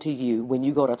listen to you when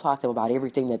you go to talk to them about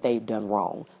everything that they've done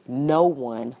wrong. No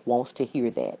one wants to hear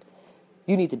that.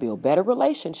 You need to build better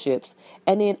relationships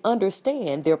and then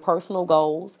understand their personal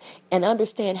goals and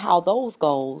understand how those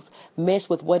goals mesh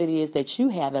with what it is that you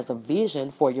have as a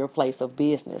vision for your place of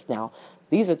business. Now,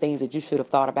 these are things that you should have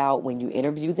thought about when you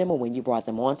interviewed them or when you brought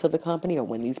them onto the company or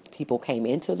when these people came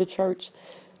into the church.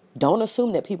 Don't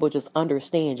assume that people just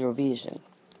understand your vision,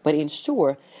 but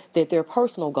ensure that their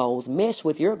personal goals mesh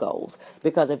with your goals.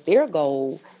 Because if their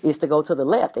goal is to go to the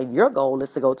left and your goal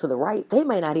is to go to the right, they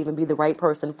may not even be the right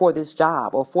person for this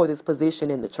job or for this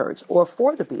position in the church or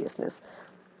for the business.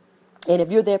 And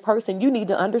if you're that person, you need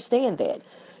to understand that.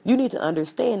 You need to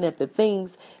understand that the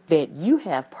things that you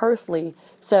have personally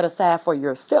set aside for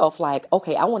yourself, like,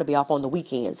 okay, I want to be off on the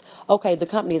weekends. Okay, the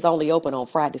company is only open on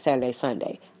Friday, Saturday,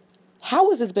 Sunday.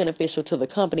 How is this beneficial to the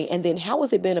company? And then how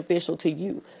is it beneficial to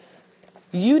you?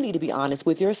 You need to be honest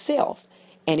with yourself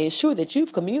and ensure that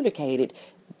you've communicated,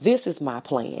 this is my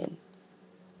plan.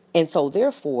 And so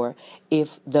therefore,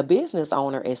 if the business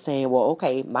owner is saying, well,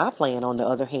 okay, my plan on the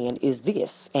other hand is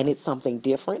this, and it's something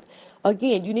different,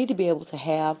 again, you need to be able to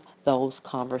have those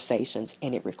conversations,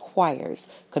 and it requires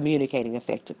communicating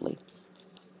effectively.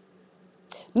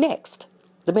 Next,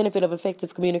 the benefit of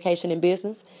effective communication in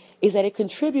business is that it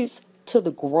contributes to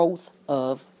the growth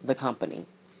of the company.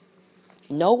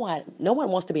 No one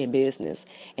wants to be in business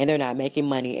and they're not making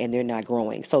money and they're not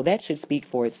growing. So that should speak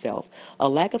for itself. A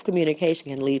lack of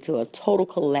communication can lead to a total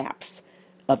collapse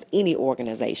of any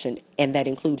organization, and that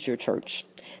includes your church.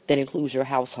 That includes your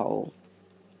household.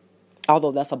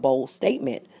 Although that's a bold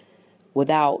statement,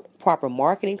 without proper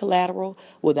marketing collateral,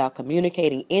 without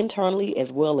communicating internally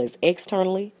as well as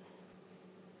externally,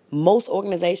 most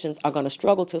organizations are going to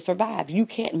struggle to survive. You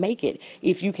can't make it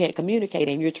if you can't communicate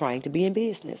and you're trying to be in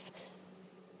business.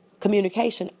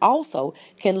 Communication also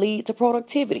can lead to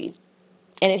productivity,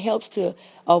 and it helps to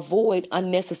avoid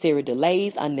unnecessary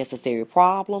delays, unnecessary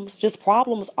problems, just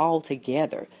problems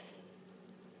altogether.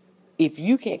 If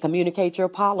you can't communicate your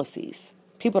policies,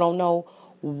 people don't know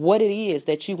what it is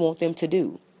that you want them to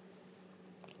do,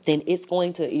 then it's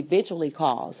going to eventually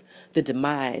cause the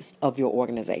demise of your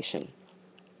organization.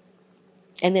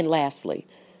 And then lastly,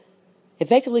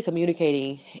 effectively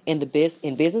communicating in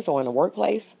business or in the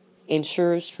workplace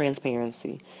ensures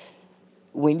transparency.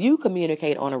 When you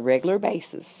communicate on a regular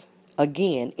basis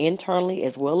Again, internally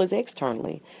as well as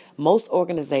externally, most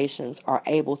organizations are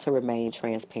able to remain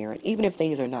transparent, even if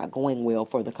things are not going well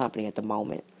for the company at the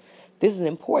moment. This is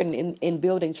important in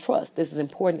building trust. This is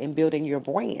important in building your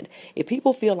brand. If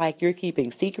people feel like you're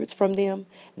keeping secrets from them,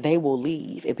 they will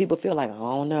leave. If people feel like,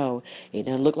 oh no, it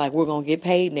doesn't look like we're going to get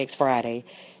paid next Friday,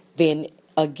 then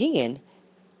again,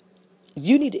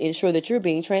 you need to ensure that you're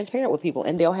being transparent with people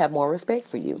and they'll have more respect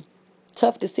for you.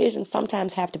 Tough decisions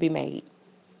sometimes have to be made.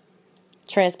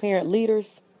 Transparent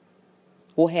leaders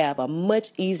will have a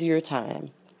much easier time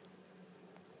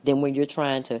than when you're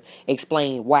trying to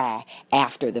explain why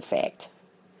after the fact.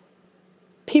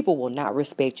 People will not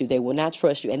respect you, they will not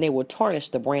trust you, and they will tarnish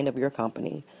the brand of your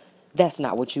company. That's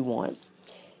not what you want.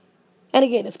 And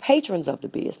again, as patrons of the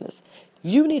business,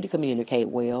 you need to communicate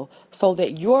well so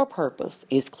that your purpose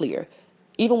is clear.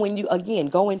 Even when you, again,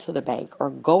 go into the bank or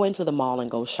go into the mall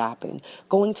and go shopping,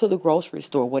 going to the grocery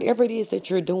store, whatever it is that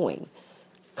you're doing,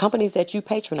 companies that you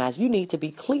patronize, you need to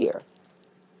be clear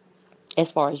as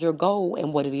far as your goal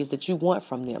and what it is that you want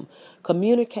from them.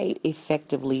 Communicate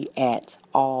effectively at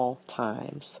all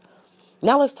times.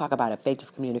 Now let's talk about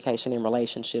effective communication in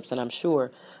relationships. And I'm sure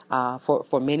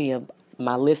for many of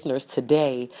my listeners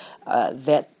today,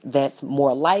 that's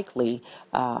more likely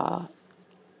more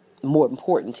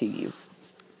important to you.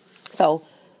 So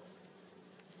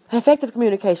effective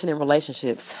communication in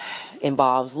relationships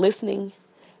involves listening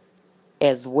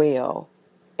as well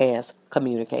as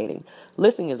communicating.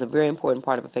 Listening is a very important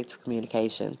part of effective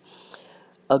communication.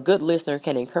 A good listener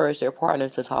can encourage their partner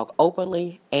to talk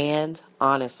openly and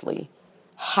honestly.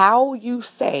 How you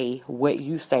say what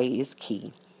you say is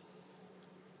key.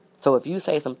 So if you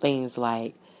say some things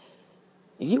like,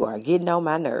 you are getting on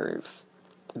my nerves,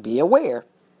 be aware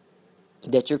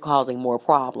that you're causing more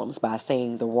problems by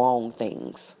saying the wrong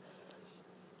things.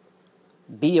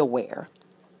 Be aware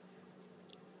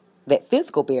that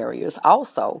physical barriers,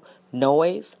 also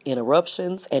noise,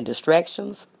 interruptions, and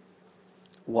distractions,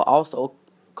 will also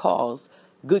cause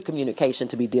good communication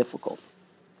to be difficult.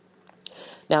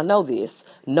 Now know this,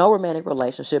 no romantic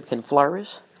relationship can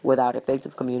flourish without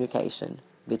effective communication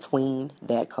between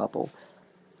that couple.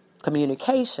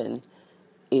 Communication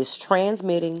is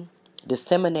transmitting,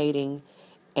 disseminating,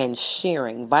 and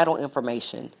sharing vital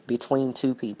information between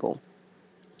two people.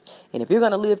 And if you're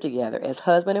going to live together as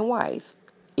husband and wife,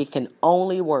 it can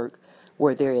only work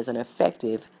where there is an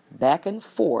effective back and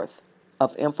forth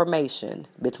of information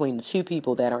between the two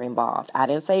people that are involved. I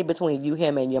didn't say between you,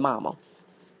 him, and your mama.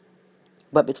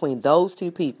 But between those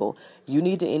two people, you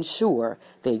need to ensure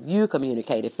that you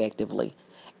communicate effectively.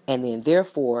 And then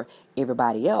therefore,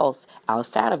 everybody else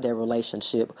outside of their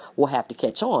relationship will have to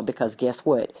catch on because guess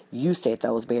what? You set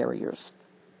those barriers.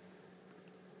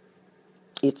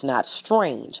 It's not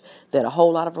strange that a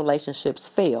whole lot of relationships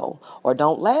fail or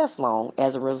don't last long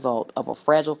as a result of a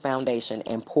fragile foundation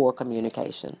and poor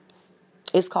communication.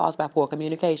 It's caused by poor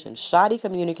communication. Shoddy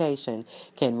communication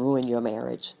can ruin your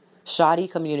marriage. Shoddy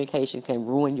communication can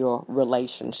ruin your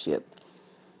relationship.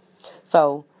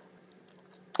 So,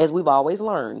 as we've always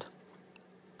learned,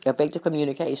 effective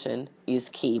communication is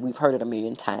key. We've heard it a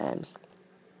million times,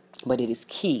 but it is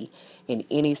key in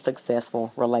any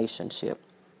successful relationship.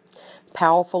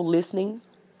 Powerful listening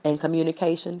and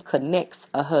communication connects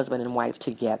a husband and wife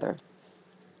together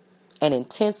and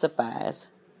intensifies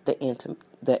the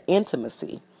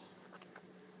intimacy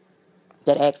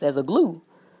that acts as a glue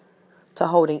to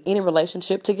holding any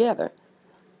relationship together.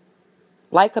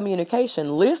 Like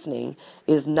communication, listening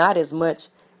is not as much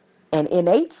an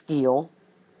innate skill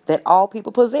that all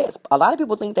people possess. A lot of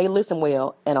people think they listen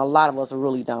well, and a lot of us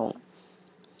really don't.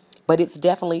 But it's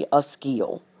definitely a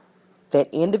skill that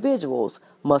individuals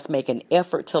must make an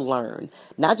effort to learn.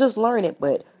 Not just learn it,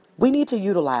 but we need to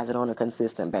utilize it on a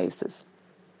consistent basis.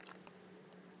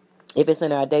 If it's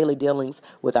in our daily dealings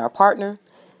with our partner,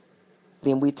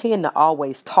 then we tend to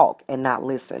always talk and not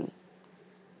listen.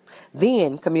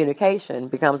 Then communication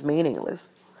becomes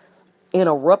meaningless.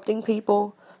 Interrupting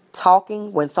people,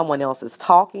 talking when someone else is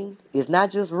talking is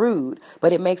not just rude,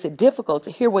 but it makes it difficult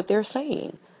to hear what they're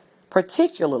saying.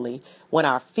 Particularly when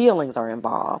our feelings are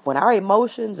involved. When our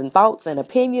emotions and thoughts and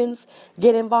opinions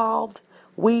get involved,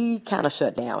 we kind of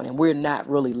shut down and we're not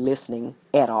really listening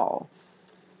at all.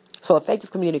 So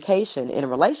effective communication in a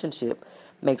relationship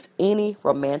makes any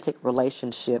romantic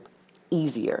relationship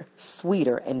easier,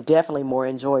 sweeter, and definitely more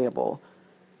enjoyable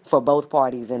for both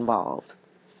parties involved.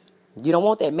 You don't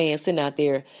want that man sitting out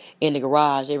there in the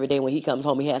garage every day when he comes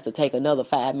home. He has to take another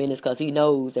 5 minutes because he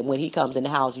knows that when he comes in the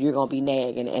house, you're going to be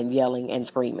nagging and yelling and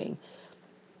screaming.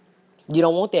 You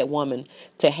don't want that woman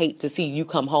to hate to see you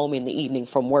come home in the evening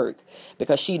from work,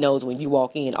 because she knows when you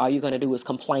walk in, all you're going to do is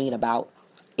complain about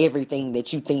everything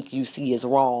that you think you see is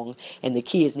wrong, and the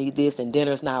kids need this, and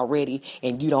dinner's not ready,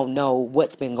 and you don't know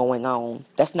what's been going on.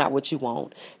 That's not what you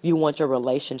want. You want your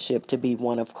relationship to be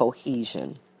one of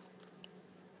cohesion.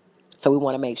 So we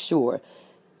want to make sure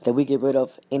that we get rid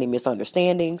of any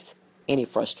misunderstandings, any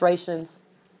frustrations,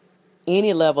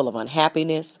 any level of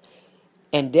unhappiness,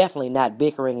 and definitely not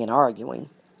bickering and arguing,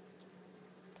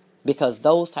 because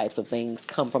those types of things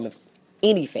come from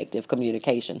ineffective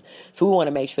communication. So we want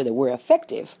to make sure that we're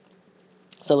effective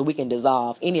so that we can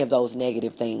dissolve any of those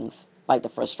negative things, like the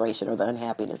frustration or the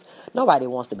unhappiness. Nobody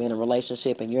wants to be in a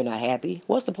relationship and you're not happy.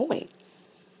 What's the point?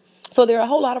 So there are a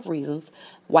whole lot of reasons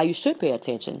why you should pay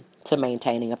attention to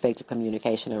maintaining effective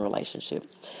communication in a relationship.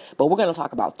 But we're going to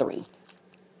talk about three.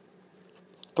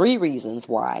 Three reasons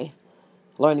why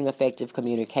learning effective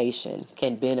communication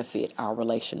can benefit our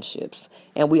relationships.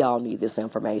 And we all need this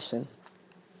information.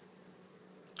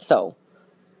 So,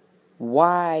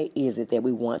 why is it that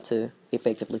we want to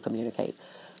effectively communicate?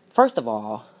 First of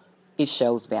all, it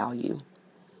shows value.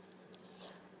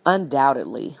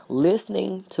 Undoubtedly,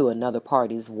 listening to another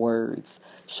party's words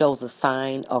shows a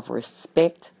sign of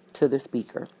respect to the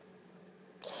speaker.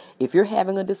 If you're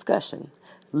having a discussion,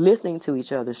 listening to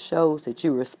each other shows that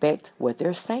you respect what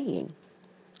they're saying.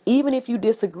 Even if you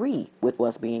disagree with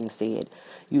what's being said,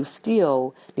 you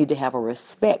still need to have a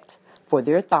respect for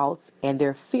their thoughts and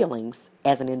their feelings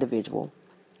as an individual.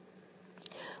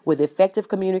 With effective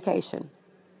communication,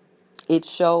 it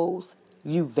shows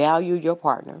you value your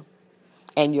partner,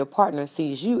 and your partner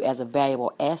sees you as a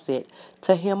valuable asset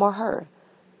to him or her.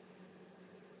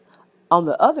 On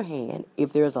the other hand,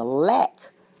 if there's a lack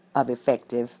of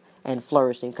effective and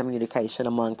flourishing communication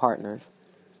among partners,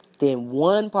 then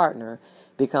one partner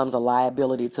becomes a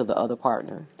liability to the other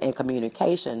partner, and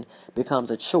communication becomes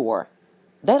a chore.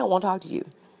 They don't want to talk to you.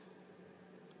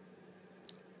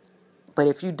 But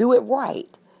if you do it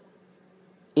right,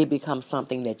 it becomes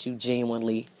something that you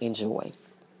genuinely enjoy.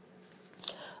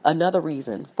 Another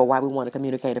reason for why we want to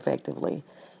communicate effectively,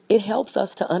 it helps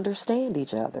us to understand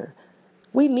each other.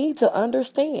 We need to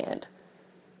understand.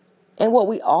 And what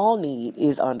we all need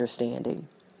is understanding.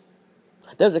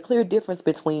 There's a clear difference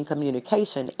between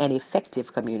communication and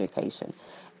effective communication,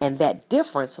 and that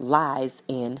difference lies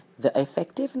in the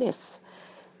effectiveness.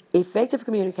 Effective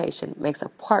communication makes a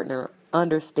partner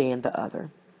understand the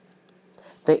other.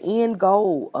 The end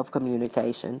goal of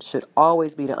communication should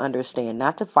always be to understand,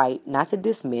 not to fight, not to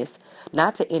dismiss,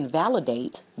 not to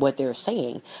invalidate what they're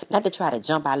saying, not to try to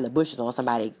jump out of the bushes on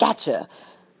somebody, gotcha,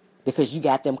 because you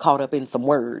got them caught up in some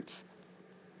words,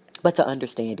 but to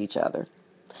understand each other.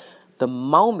 The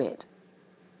moment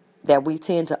that we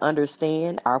tend to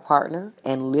understand our partner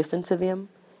and listen to them,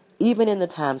 even in the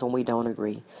times when we don't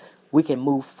agree, we can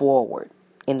move forward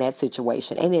in that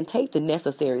situation and then take the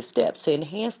necessary steps to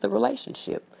enhance the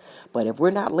relationship. But if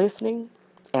we're not listening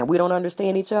and we don't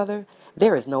understand each other,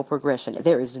 there is no progression.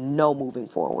 There is no moving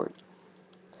forward.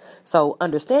 So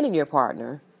understanding your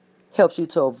partner helps you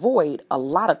to avoid a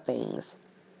lot of things,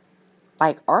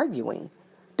 like arguing,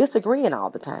 disagreeing all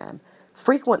the time,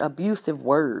 frequent abusive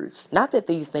words. Not that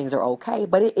these things are okay,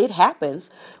 but it happens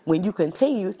when you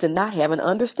continue to not have an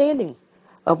understanding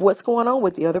of what's going on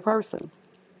with the other person.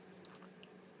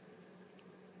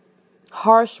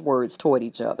 Harsh words toward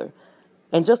each other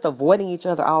and just avoiding each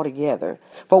other altogether.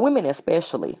 For women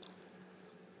especially,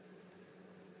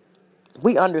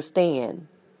 we understand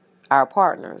our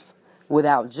partners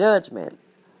without judgment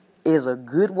is a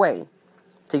good way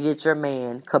to get your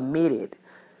man committed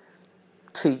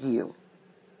to you.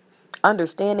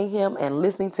 Understanding him and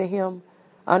listening to him,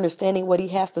 understanding what he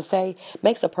has to say,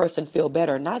 makes a person feel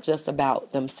better, not just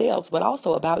about themselves, but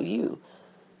also about you.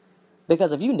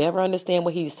 Because if you never understand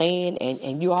what he's saying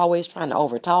and you're always trying to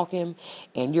overtalk him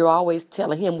and you're always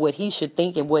telling him what he should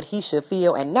think and what he should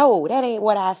feel, and no, that ain't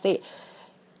what I said,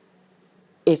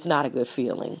 it's not a good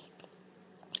feeling.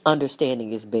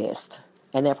 Understanding is best,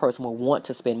 and that person will want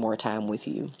to spend more time with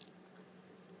you.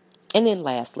 And then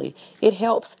lastly, it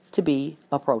helps to be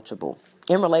approachable.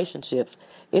 In relationships,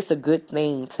 it's a good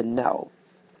thing to know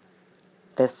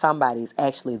that somebody's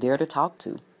actually there to talk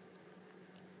to.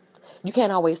 You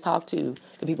can't always talk to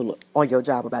the people on your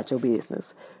job about your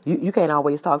business. You can't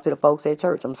always talk to the folks at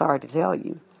church. I'm sorry to tell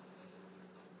you.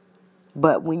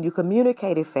 But when you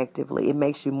communicate effectively, it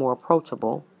makes you more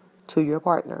approachable to your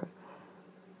partner.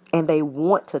 And they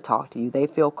want to talk to you. They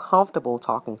feel comfortable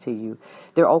talking to you.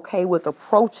 They're okay with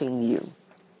approaching you.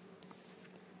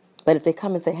 But if they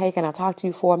come and say, hey, can I talk to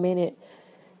you for a minute?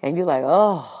 And you're like,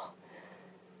 oh,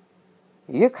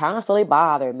 You're constantly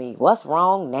bothering me. What's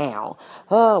wrong now?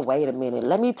 Oh, wait a minute.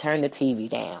 Let me turn the TV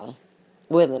down.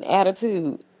 With an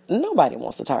attitude, nobody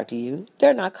wants to talk to you.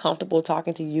 They're not comfortable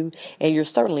talking to you, and you're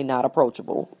certainly not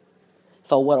approachable.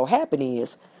 So what'll happen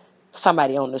is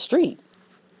somebody on the street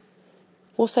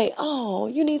will say, oh,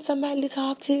 you need somebody to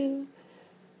talk to?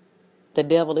 The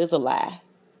devil is a lie.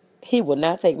 He will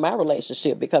not take my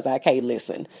relationship because I can't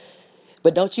listen.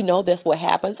 But don't you know that's what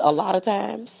happens a lot of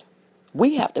times?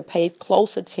 We have to pay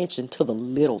close attention to the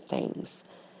little things.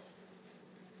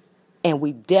 And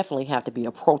we definitely have to be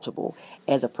approachable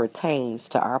as it pertains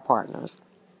to our partners.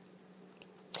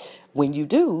 When you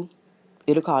do,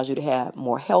 it'll cause you to have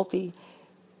more healthy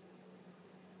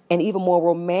and even more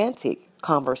romantic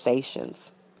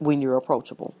conversations when you're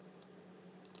approachable.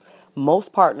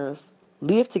 Most partners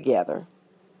live together,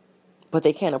 but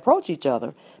they can't approach each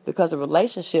other because the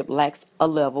relationship lacks a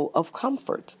level of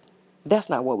comfort. That's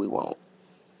not what we want.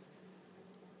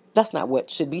 That's not what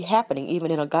should be happening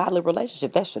even in a godly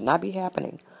relationship. That should not be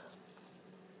happening.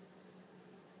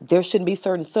 There shouldn't be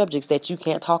certain subjects that you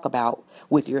can't talk about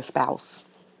with your spouse.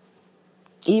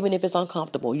 Even if it's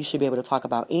uncomfortable, you should be able to talk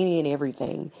about any and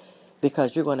everything,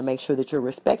 because you're going to make sure that you're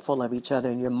respectful of each other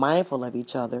and you're mindful of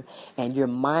each other and you're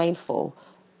mindful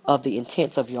of the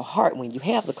intents of your heart when you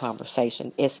have the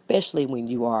conversation, especially when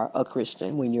you are a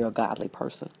Christian, when you're a godly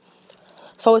person.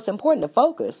 So it's important to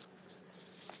focus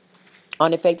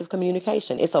on effective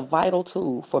communication. It's a vital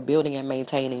tool for building and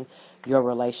maintaining your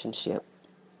relationship.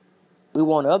 We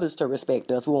want others to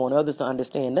respect us. We want others to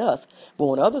understand us. We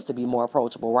want others to be more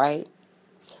approachable, right?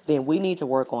 Then we need to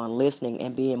work on listening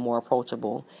and being more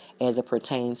approachable as it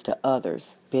pertains to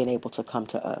others being able to come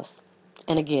to us.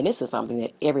 And again, this is something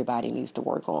that everybody needs to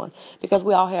work on because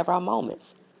we all have our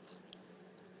moments.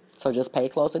 So just pay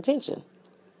close attention.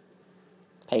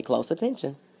 Pay close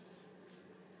attention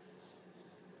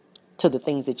to the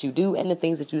things that you do and the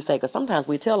things that you say. Because sometimes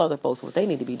we tell other folks what they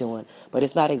need to be doing, but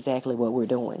it's not exactly what we're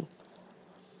doing.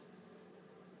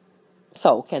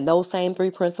 So can those same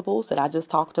 3 principles that I just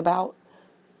talked about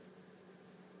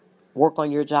work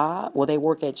on your job? Will they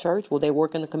work at church? Will they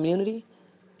work in the community?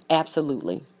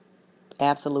 Absolutely.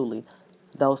 Absolutely.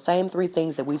 Those same 3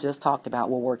 things that we just talked about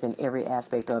will work in every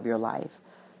aspect of your life.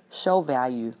 Show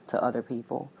value to other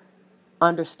people.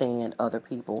 Understand other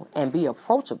people and be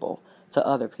approachable to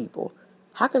other people.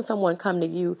 How can someone come to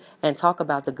you and talk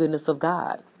about the goodness of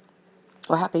God?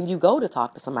 Or how can you go to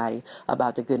talk to somebody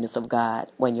about the goodness of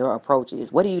God when your approach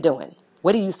is, what are you doing?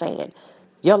 What are you saying?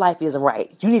 Your life isn't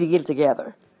right. You need to get it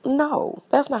together. No,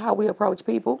 that's not how we approach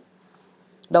people.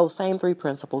 Those same 3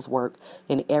 principles work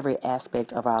in every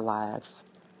aspect of our lives.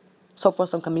 So for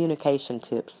some communication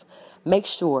tips, make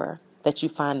sure that you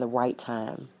find the right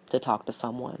time to talk to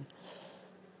someone.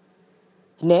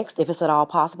 Next, if it's at all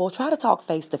possible, try to talk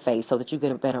face to face so that you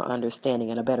get a better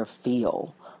understanding and a better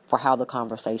feel for how the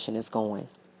conversation is going.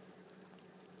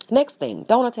 Next thing,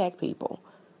 don't attack people.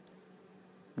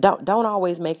 Don't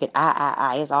always make it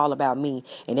I. It's all about me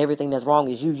and everything that's wrong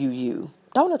is you.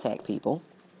 Don't attack people.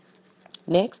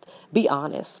 Next, be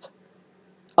honest.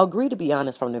 Agree to be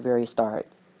honest from the very start.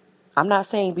 I'm not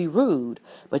saying be rude,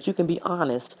 but you can be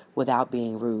honest without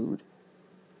being rude.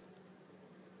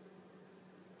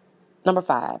 Number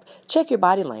 5, check your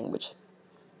body language.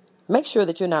 Make sure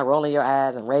that you're not rolling your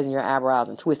eyes and raising your eyebrows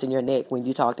and twisting your neck when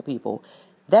you talk to people.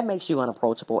 That makes you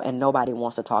unapproachable and nobody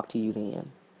wants to talk to you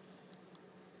then.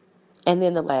 And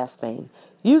then the last thing,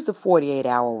 use the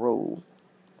 48-hour rule.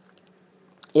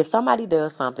 If somebody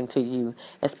does something to you,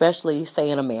 especially say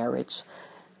in a marriage,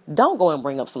 don't go and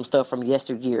bring up some stuff from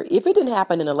yesteryear. If it didn't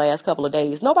happen in the last couple of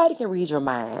days, nobody can read your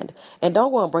mind. And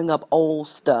don't go and bring up old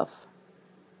stuff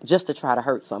just to try to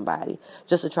hurt somebody,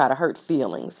 just to try to hurt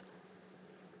feelings.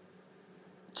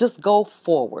 Just go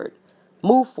forward.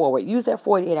 Move forward. Use that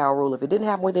 48-hour rule. If it didn't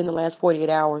happen within the last 48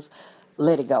 hours,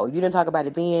 let it go. You didn't talk about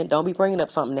it then. Don't be bringing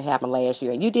up something that happened last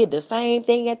year. And you did the same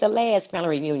thing at the last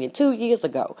family reunion 2 years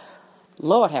ago.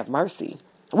 Lord have mercy.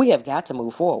 We have got to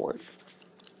move forward.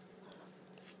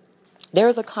 There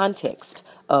is a context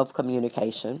of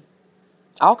communication.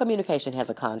 All communication has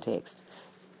a context.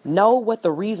 Know what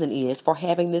the reason is for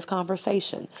having this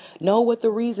conversation. Know what the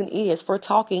reason is for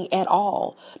talking at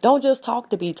all. Don't just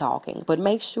talk to be talking, but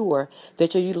make sure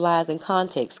that you're utilizing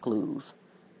context clues.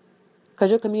 Because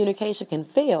your communication can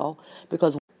fail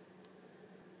because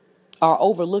are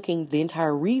overlooking the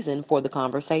entire reason for the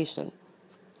conversation.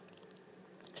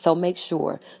 So make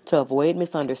sure to avoid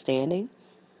misunderstanding,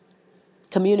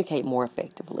 communicate more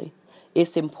effectively.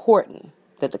 It's important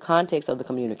that the context of the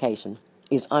communication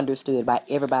is understood by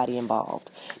everybody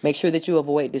involved. Make sure that you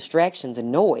avoid distractions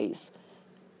and noise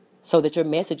so that your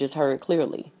message is heard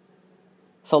clearly.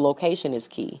 So location is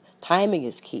key. Timing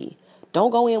is key.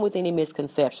 Don't go in with any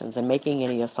misconceptions and making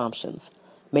any assumptions.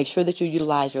 Make sure that you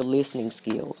utilize your listening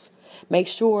skills. Make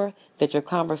sure that your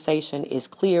conversation is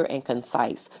clear and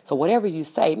concise. So whatever you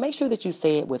say, make sure that you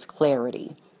say it with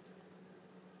clarity.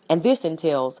 And this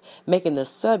entails making the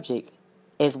subject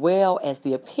as well as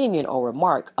the opinion or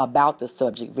remark about the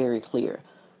subject very clear.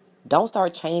 Don't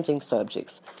start changing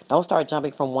subjects. Don't start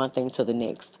jumping from one thing to the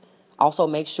next. Also,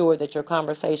 make sure that your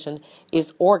conversation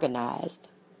is organized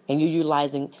and you're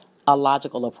utilizing a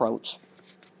logical approach.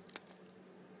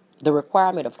 The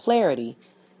requirement of clarity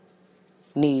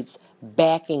needs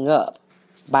backing up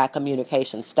by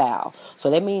communication style. So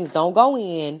that means don't go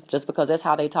in just because that's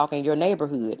how they talk in your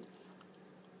neighborhood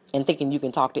and thinking you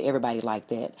can talk to everybody like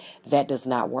that. That does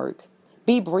not work.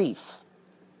 Be brief.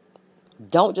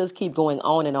 Don't just keep going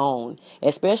on,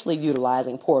 especially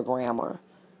utilizing poor grammar,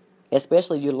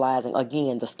 especially utilizing,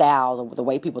 again, the styles of the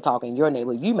way people talk in your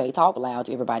neighborhood. You may talk loud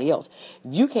to everybody else.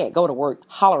 You can't go to work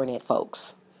hollering at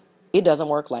folks. It doesn't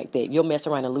work like that. You'll mess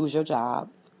around and lose your job.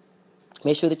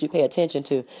 Make sure that you pay attention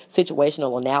to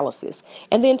situational analysis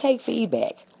and then take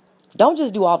feedback. Don't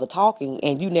just do all the talking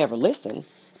and you never listen,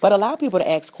 but allow people to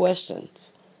ask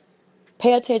questions.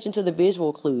 Pay attention to the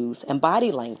visual clues and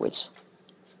body language.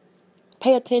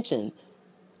 Pay attention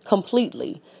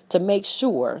completely to make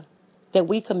sure that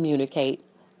we communicate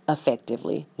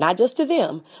effectively, not just to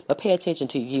them, but pay attention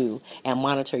to you and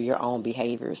monitor your own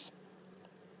behaviors.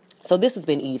 So this has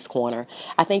been Eve's Corner.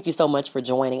 I thank you so much for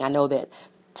joining. I know that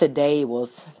today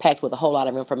was packed with a whole lot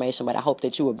of information, but I hope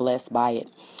that you were blessed by it.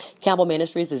 Campbell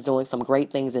Ministries is doing some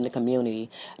great things in the community.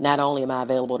 Not only am I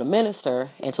available to minister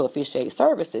and to officiate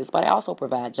services, but I also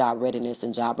provide job readiness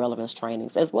and job relevance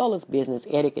trainings, as well as business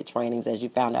etiquette trainings, as you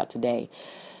found out today.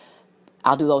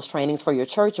 I'll do those trainings for your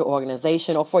church or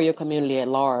organization or for your community at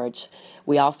large.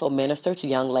 We also minister to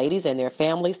young ladies and their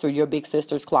families through Your Big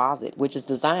Sister's Closet, which is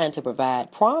designed to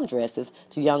provide prom dresses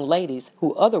to young ladies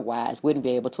who otherwise wouldn't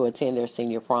be able to attend their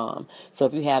senior prom. So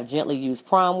if you have gently used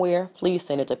prom wear, please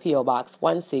send it to P.O. Box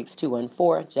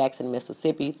 16214, Jackson,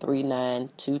 Mississippi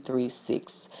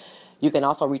 39236. You can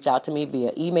also reach out to me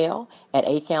via email at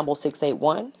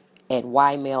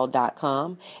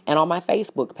acampbell681@ymail.com and on my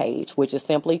Facebook page, which is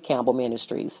simply Campbell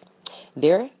Ministries.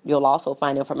 There, you'll also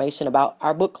find information about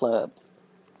our book club.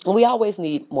 We always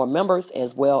need more members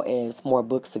as well as more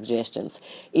book suggestions.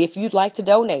 If you'd like to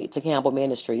donate to Campbell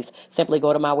Ministries, simply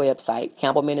go to my website,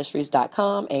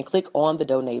 campbellministries.com, and click on the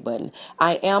donate button.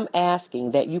 I am asking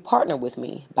that you partner with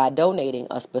me by donating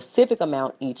a specific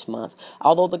amount each month.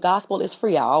 Although the gospel is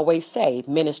free, I always say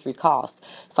ministry costs.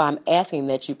 So I'm asking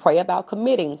that you pray about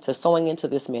committing to sowing into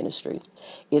this ministry.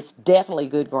 It's definitely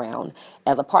good ground.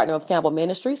 As a partner of Campbell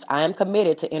Ministries, I am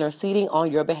committed to interceding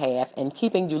on your behalf and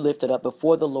keeping you lifted up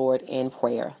before the Lord in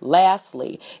prayer.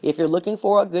 Lastly, if you're looking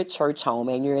for a good church home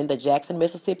and you're in the Jackson,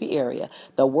 Mississippi area,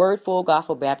 the Word Full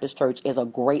Gospel Baptist Church is a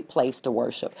great place to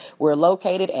worship. We're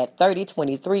located at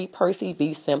 3023 Percy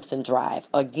V. Simpson Drive,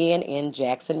 again in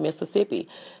Jackson, Mississippi.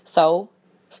 So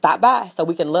stop by so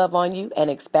we can love on you and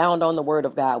expound on the Word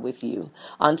of God with you.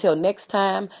 Until next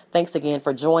time, thanks again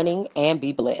for joining and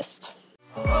be blessed.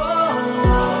 Oh.